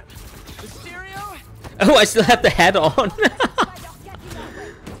this time? Mysterio? Oh, I still have the hat on.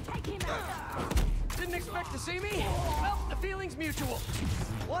 Didn't expect to see me? Well, the feeling's mutual.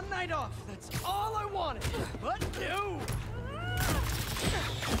 One night off, that's all I wanted. But no!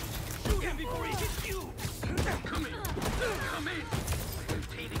 Shoot him before he hits you! Come in. Come in.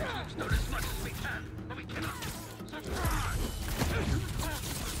 Containing Tombstone as much as we can, but we cannot. Surprise!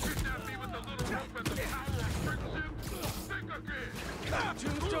 Kidnap me with the little rope and the power of friendship. Think again.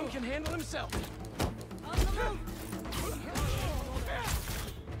 Tombstone can handle himself.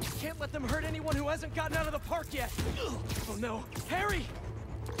 Can't let them hurt anyone who hasn't gotten out of the park yet. Oh no, Harry!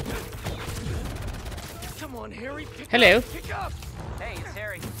 Come on, Harry. Hello. Pick up. Hey, it's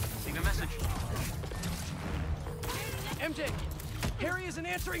Harry. Leave a message. MJ, Harry isn't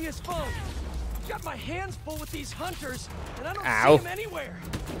answering his phone. I've got my hands full with these hunters, and I don't Ow. see him anywhere.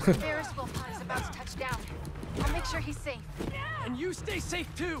 Ferris wheel pod is about to touch down. I'll make sure he's safe. And you stay safe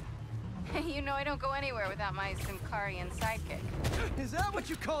too. You know I don't go anywhere without my Simkarian sidekick. Is that what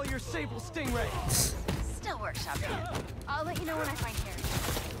you call your Sable Stingray? Still workshopping. I'll let you know when I find Harry.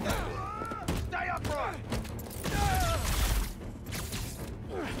 Stay upright.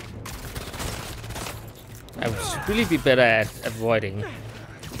 I would really be better at avoiding.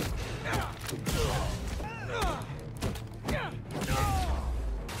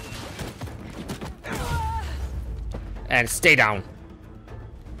 And stay down.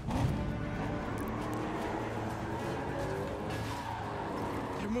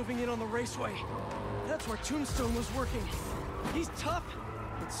 They're moving in on the raceway. That's where Tombstone was working. He's tough,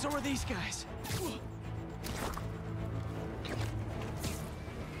 but so are these guys.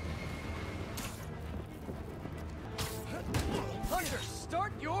 Hunters,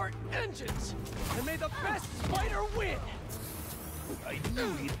 start your engines! And may the best spider win! I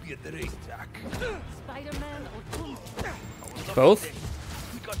knew he'd be at the racetrack. Spider-Man or Tombstone? Both?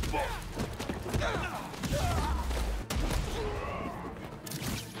 We got both.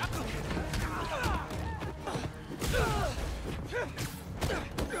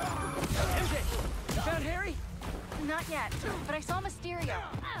 MJ, you found Harry? Not yet, but I saw Mysterio.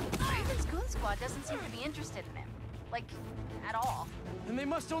 Raven's Goon Squad doesn't seem to be interested in him. Like, at all. And they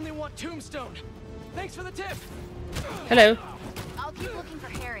must only want Tombstone. Thanks for the tip. Hello. I'll keep looking for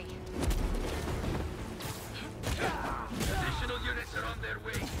Harry. Additional units are on their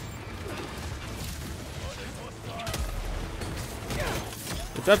way.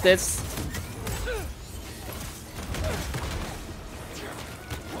 Drop this.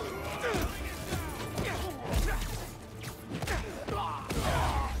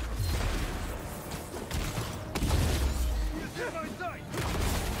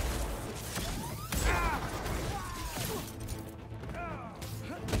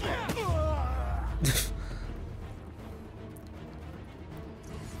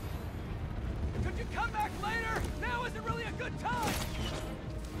 Could you come back later? Now isn't really a good time.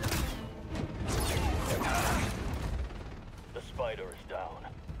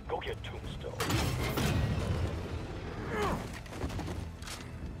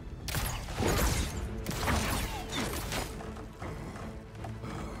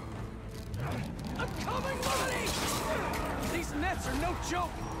 Spiders are no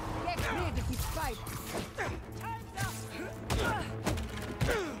joke! Get rid of these spiders!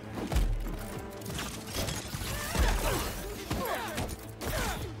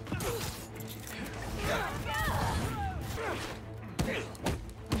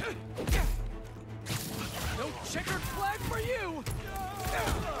 No checkered flag for you!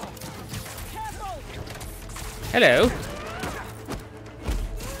 Hello.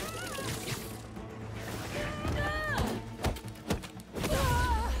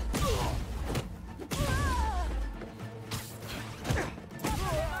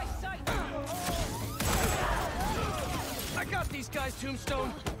 I got these guys,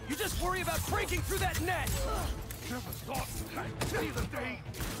 Tombstone. You just worry about breaking through that net. Never thought I'd see the day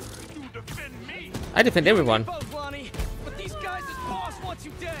you defend me. I defend everyone. Both, Lonnie, but these guys' boss wants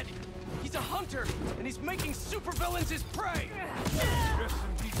you dead. He's a hunter, and he's making supervillains his prey. Yes,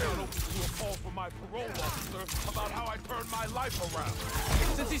 indeed, got open to a call from my parole officer about how I turned my life around.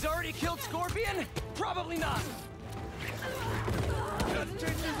 Since he's already killed Scorpion, probably not. Just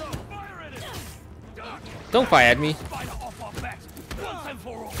take these up. Fire at him. Don't fire at me. Spider off our backs once and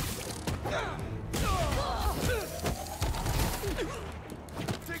for all.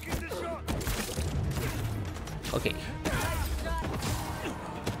 Taking the shot. Okay.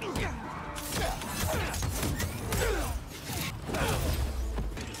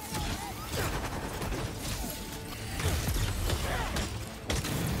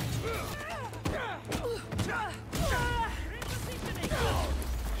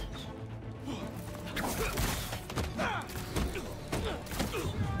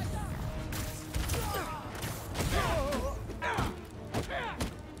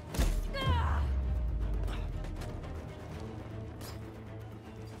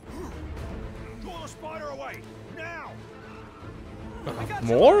 Draw the spider away now.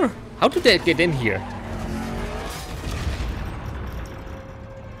 More? How did they get in here?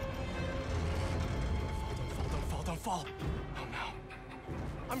 Don't fall. Oh no.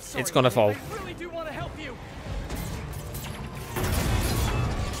 I'm sorry. It's gonna fall. I really do want to help you.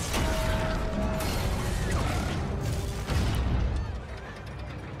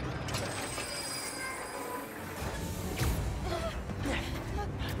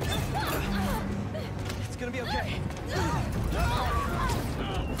 It's gonna be okay.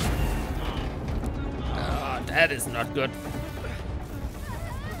 That is not good.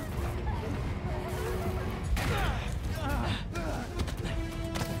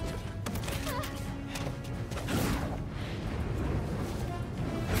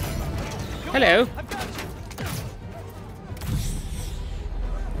 Hello.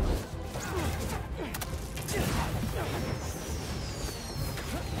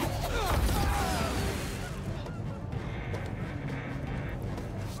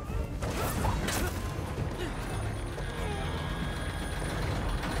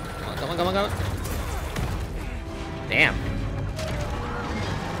 Come on. Damn.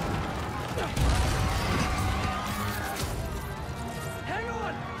 Hang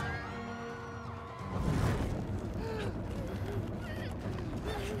on.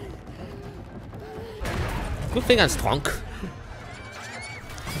 Good thing I'm strong.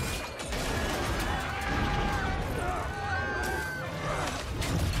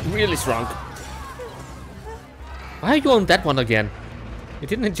 Really strong. Why are you on that one again? You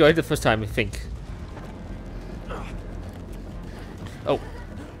didn't enjoy it the first time, I think. Oh.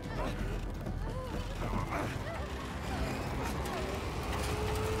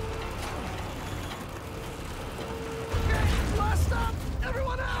 Last stop.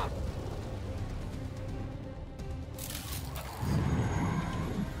 Everyone out.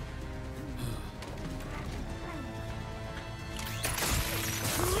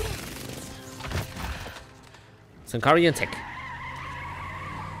 Sankarian tech.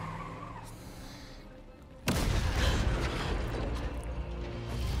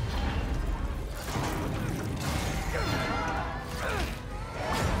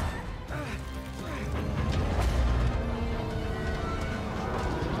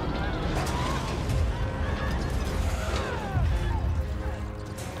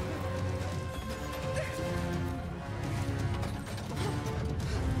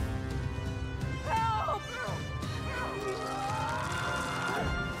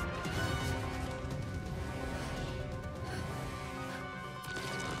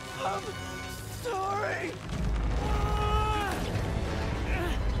 I'm sorry.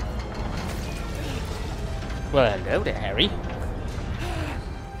 Well, hello there, Harry.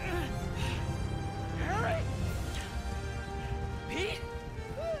 Harry? Pete?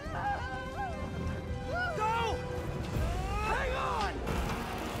 Go! Hang on!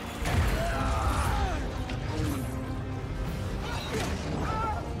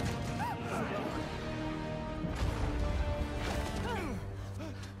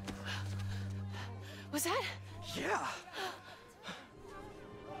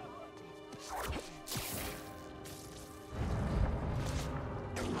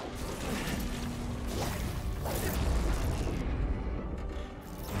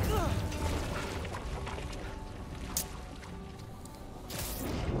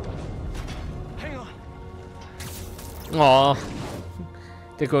 Aw.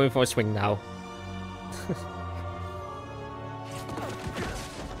 They're going for a swing now.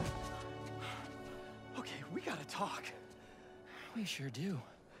 Okay, we gotta talk. We sure do.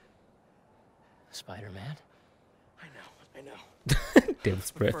 Spider-Man. I know.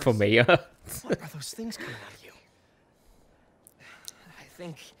 Devil's breath for mayor. What are those things coming out of you? I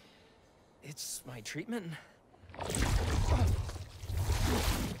think it's my treatment.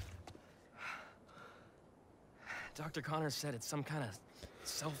 Dr. Connors said it's some kind of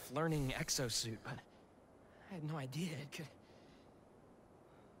self-learning exosuit, but I had no idea it could...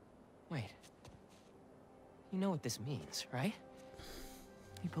 Wait. You know what this means, right?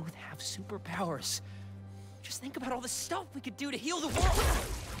 We both have superpowers. Just think about all the stuff we could do to heal the world!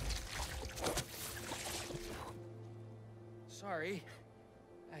 Sorry.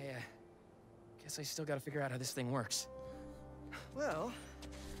 I guess I still gotta figure out how this thing works. Well,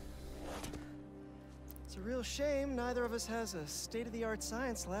 it's a real shame neither of us has a state-of-the-art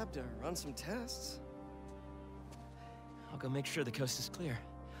science lab to run some tests. I'll go make sure the coast is clear.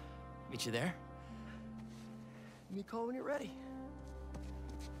 Meet you there? Give me a call when you're ready.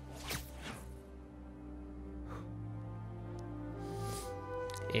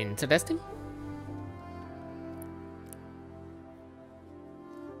 Interesting.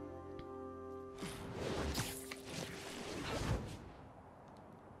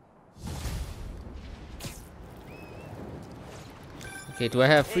 Okay, do I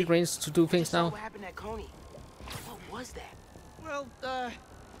have free reigns to do things now? What happened at Coney? What was that? Well,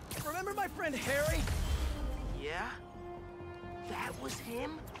 remember my friend Harry? Yeah? That was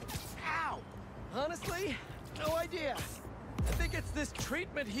him? How? Honestly, no idea. I think it's this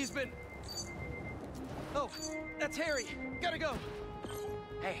treatment he's been... Oh, that's Harry. Gotta go.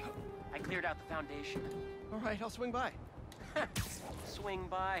 Hey, I cleared out the foundation. All right, I'll swing by. Swing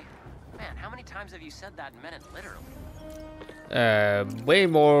by. Man, how many times have you said that and meant it literally? Way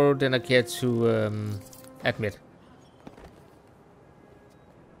more than I care to admit.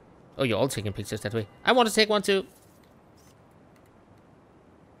 Oh, you're all taking pictures that way. I want to take one too.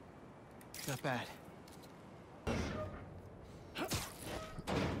 Not bad.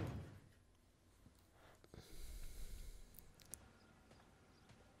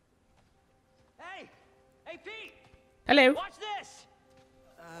 Hey! Hey, Pete! Hello. Watch this!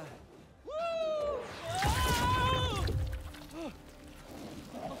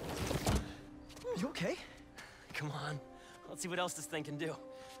 You okay? Come on. Let's see what else this thing can do.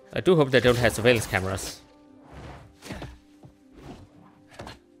 I do hope they don't have surveillance cameras.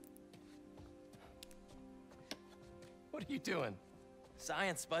 What are you doing?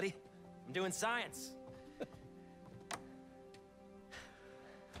 Science, buddy. I'm doing science.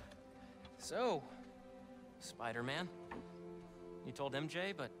 So, Spider-Man, you told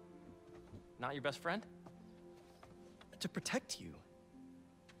MJ, but not your best friend? To protect you.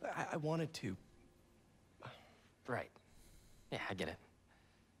 I wanted to. Right. Yeah, I get it.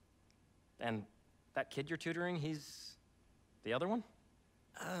 And that kid you're tutoring, he's the other one?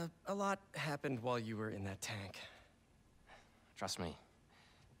 A lot happened while you were in that tank. Trust me.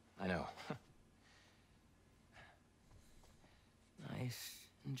 I know. Nice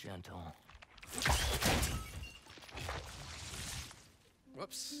and gentle.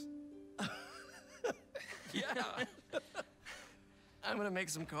 Whoops. Yeah. I'm gonna make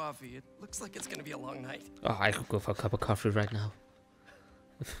some coffee. It looks like it's gonna be a long night. Oh, I could go for a cup of coffee right now.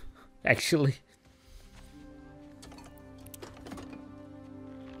 Actually.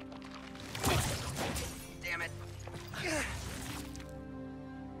 Damn it.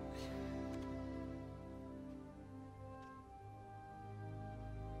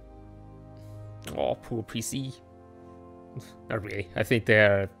 Oh, poor PC. Not really. I think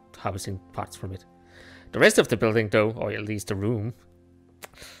they're harvesting parts from it. The rest of the building, though, or at least the room.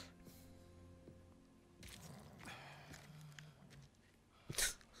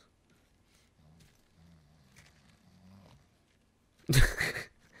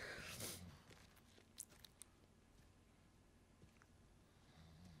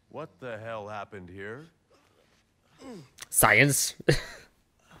 What the hell happened here? Science.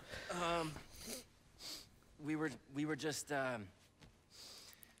 We were just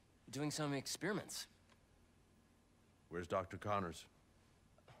doing some experiments. Where's Dr. Connors?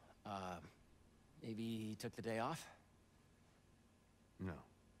 Maybe he took the day off? No.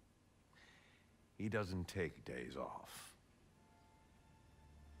 He doesn't take days off.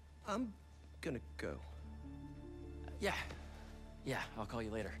 I'm gonna go. Yeah. Yeah, I'll call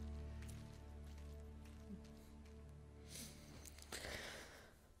you later.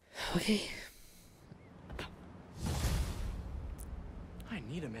 Okay. I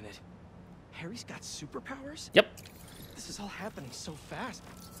need a minute. Harry's got superpowers? Yep. This is all happening so fast.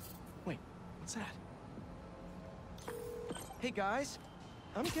 Wait, what's that? Hey guys,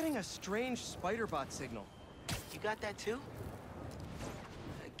 I'm getting a strange spider bot signal. You got that too?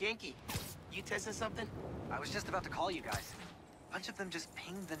 Genki, you testing something? I was just about to call you guys. A bunch of them just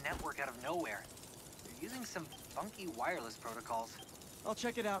pinged the network out of nowhere. They're using some funky wireless protocols. I'll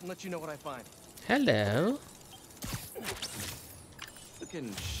check it out and let you know what I find. Hello.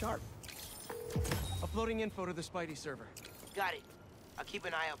 Looking sharp. Uploading info to the Spidey server. Got it. I'll keep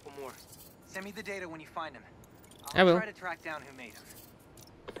an eye out for more. Send me the data when you find them. I will. Try to track down who made them.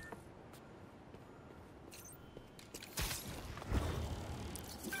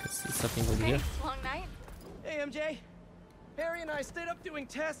 Let's see something over here. Long night? Hey, MJ. Harry and I stayed up doing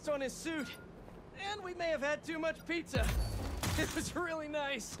tests on his suit. And we may have had too much pizza. It was really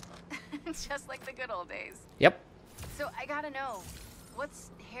nice. Just like the good old days. Yep. So I gotta know,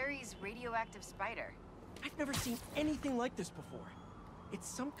 what's Harry's radioactive spider? I've never seen anything like this before. It's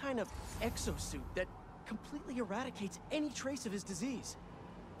some kind of exosuit that completely eradicates any trace of his disease.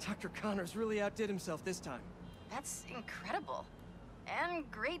 Dr. Connors really outdid himself this time. That's incredible. And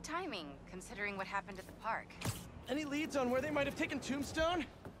great timing, considering what happened at the park. Any leads on where they might have taken Tombstone?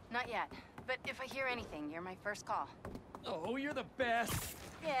 Not yet, but if I hear anything, you're my first call. Oh, you're the best.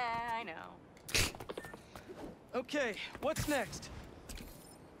 Yeah, I know. Okay, what's next?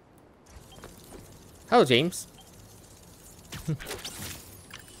 Hello, James.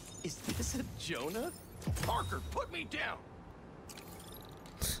 Is this a Jonah? Parker, put me down!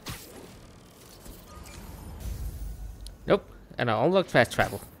 Nope. And I unlocked fast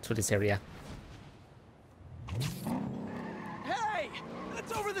travel to this area. Hey!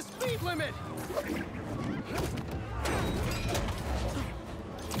 That's over the speed limit!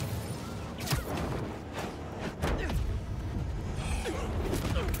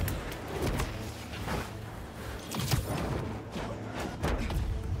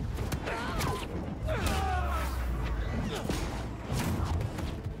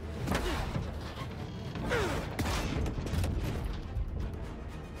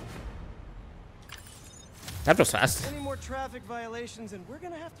 That was fast. Any more traffic violations and we're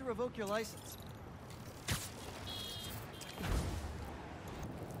gonna have to revoke your license.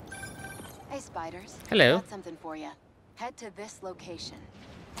 Hey, Spiders. Hello. Got something for you. Head to this location.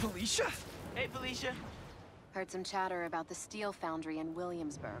 Felicia? Hey, Felicia. Heard some chatter about the steel foundry in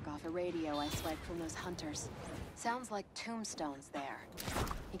Williamsburg off a radio I swiped from those hunters. Sounds like Tombstone's there.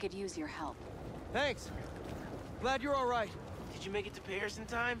 He could use your help. Thanks. Glad you're all right. Did you make it to Paris in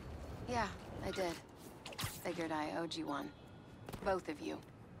time? Yeah, I did. Figured I owed you one. Both of you.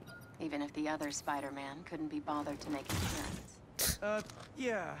 Even if the other Spider-Man couldn't be bothered to make an appearance.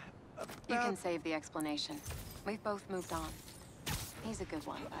 Yeah. You can save the explanation. We've both moved on. He's a good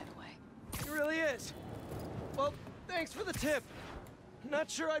one, by the way. He really is. Well, thanks for the tip. Not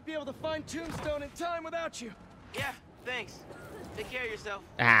sure I'd be able to find Tombstone in time without you. Yeah, thanks. Take care of yourself.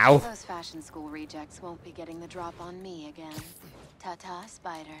 Ow. Those fashion school rejects won't be getting the drop on me again. Ta-ta,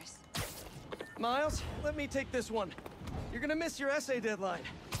 Spiders. Miles, let me take this one. You're gonna miss your essay deadline.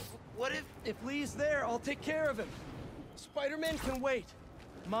 What if... If Lee's there, I'll take care of him. Spider-Man can wait.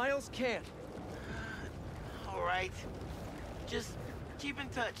 Miles can't. All right. Just keep in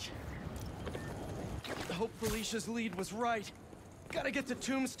touch. I hope Felicia's lead was right. Gotta get to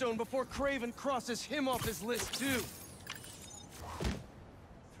Tombstone before Craven crosses him off his list, too.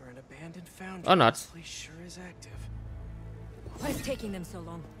 For an abandoned foundry, or not. this place sure is active. What's taking them so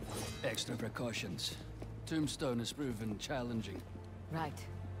long? Extra precautions. Tombstone has proven challenging. Right.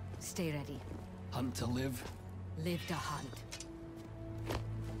 Stay ready. Hunt to live. Live to hunt.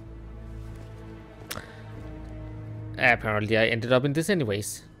 Apparently, I ended up in this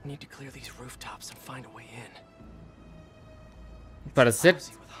anyways. Need to clear these rooftops and find a way in. But as I said,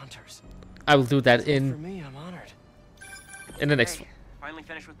 With hunters. I will do that For in me, I'm honored. the next Hey, finally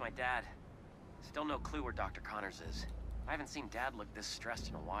finished with my dad. Still no clue where Dr. Connors is. I haven't seen Dad look this stressed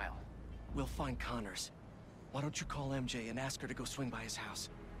in a while. We'll find Connors. Why don't you call MJ and ask her to go swing by his house?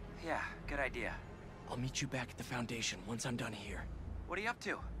 Yeah, good idea. I'll meet you back at the Foundation once I'm done here. What are you up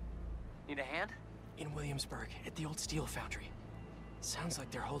to? Need a hand? In Williamsburg, at the old steel foundry. Sounds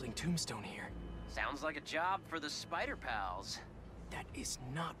like they're holding Tombstone here. Sounds like a job for the Spider Pals. That is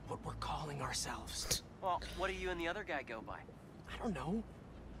not what we're calling ourselves. Well, what do you and the other guy go by? I don't know.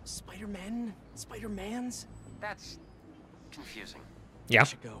 Spider-Men? Spider-Mans? That's confusing. Yeah. I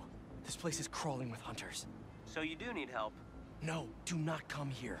should go. This place is crawling with hunters. So you do need help? No, do not come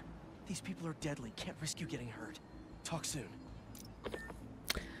here. These people are deadly. Can't risk you getting hurt. Talk soon.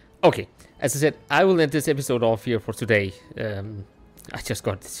 Okay, as I said, I will end this episode off here for today. I just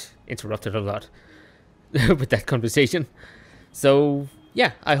got interrupted a lot. with that conversation. So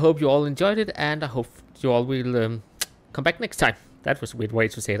yeah, I hope you all enjoyed it, and I hope you all will come back next time. That was a weird way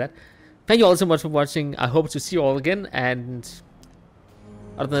to say that. Thank you all so much for watching. I hope to see you all again, and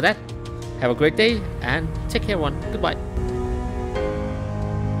other than that, have a great day and take care, everyone. Goodbye.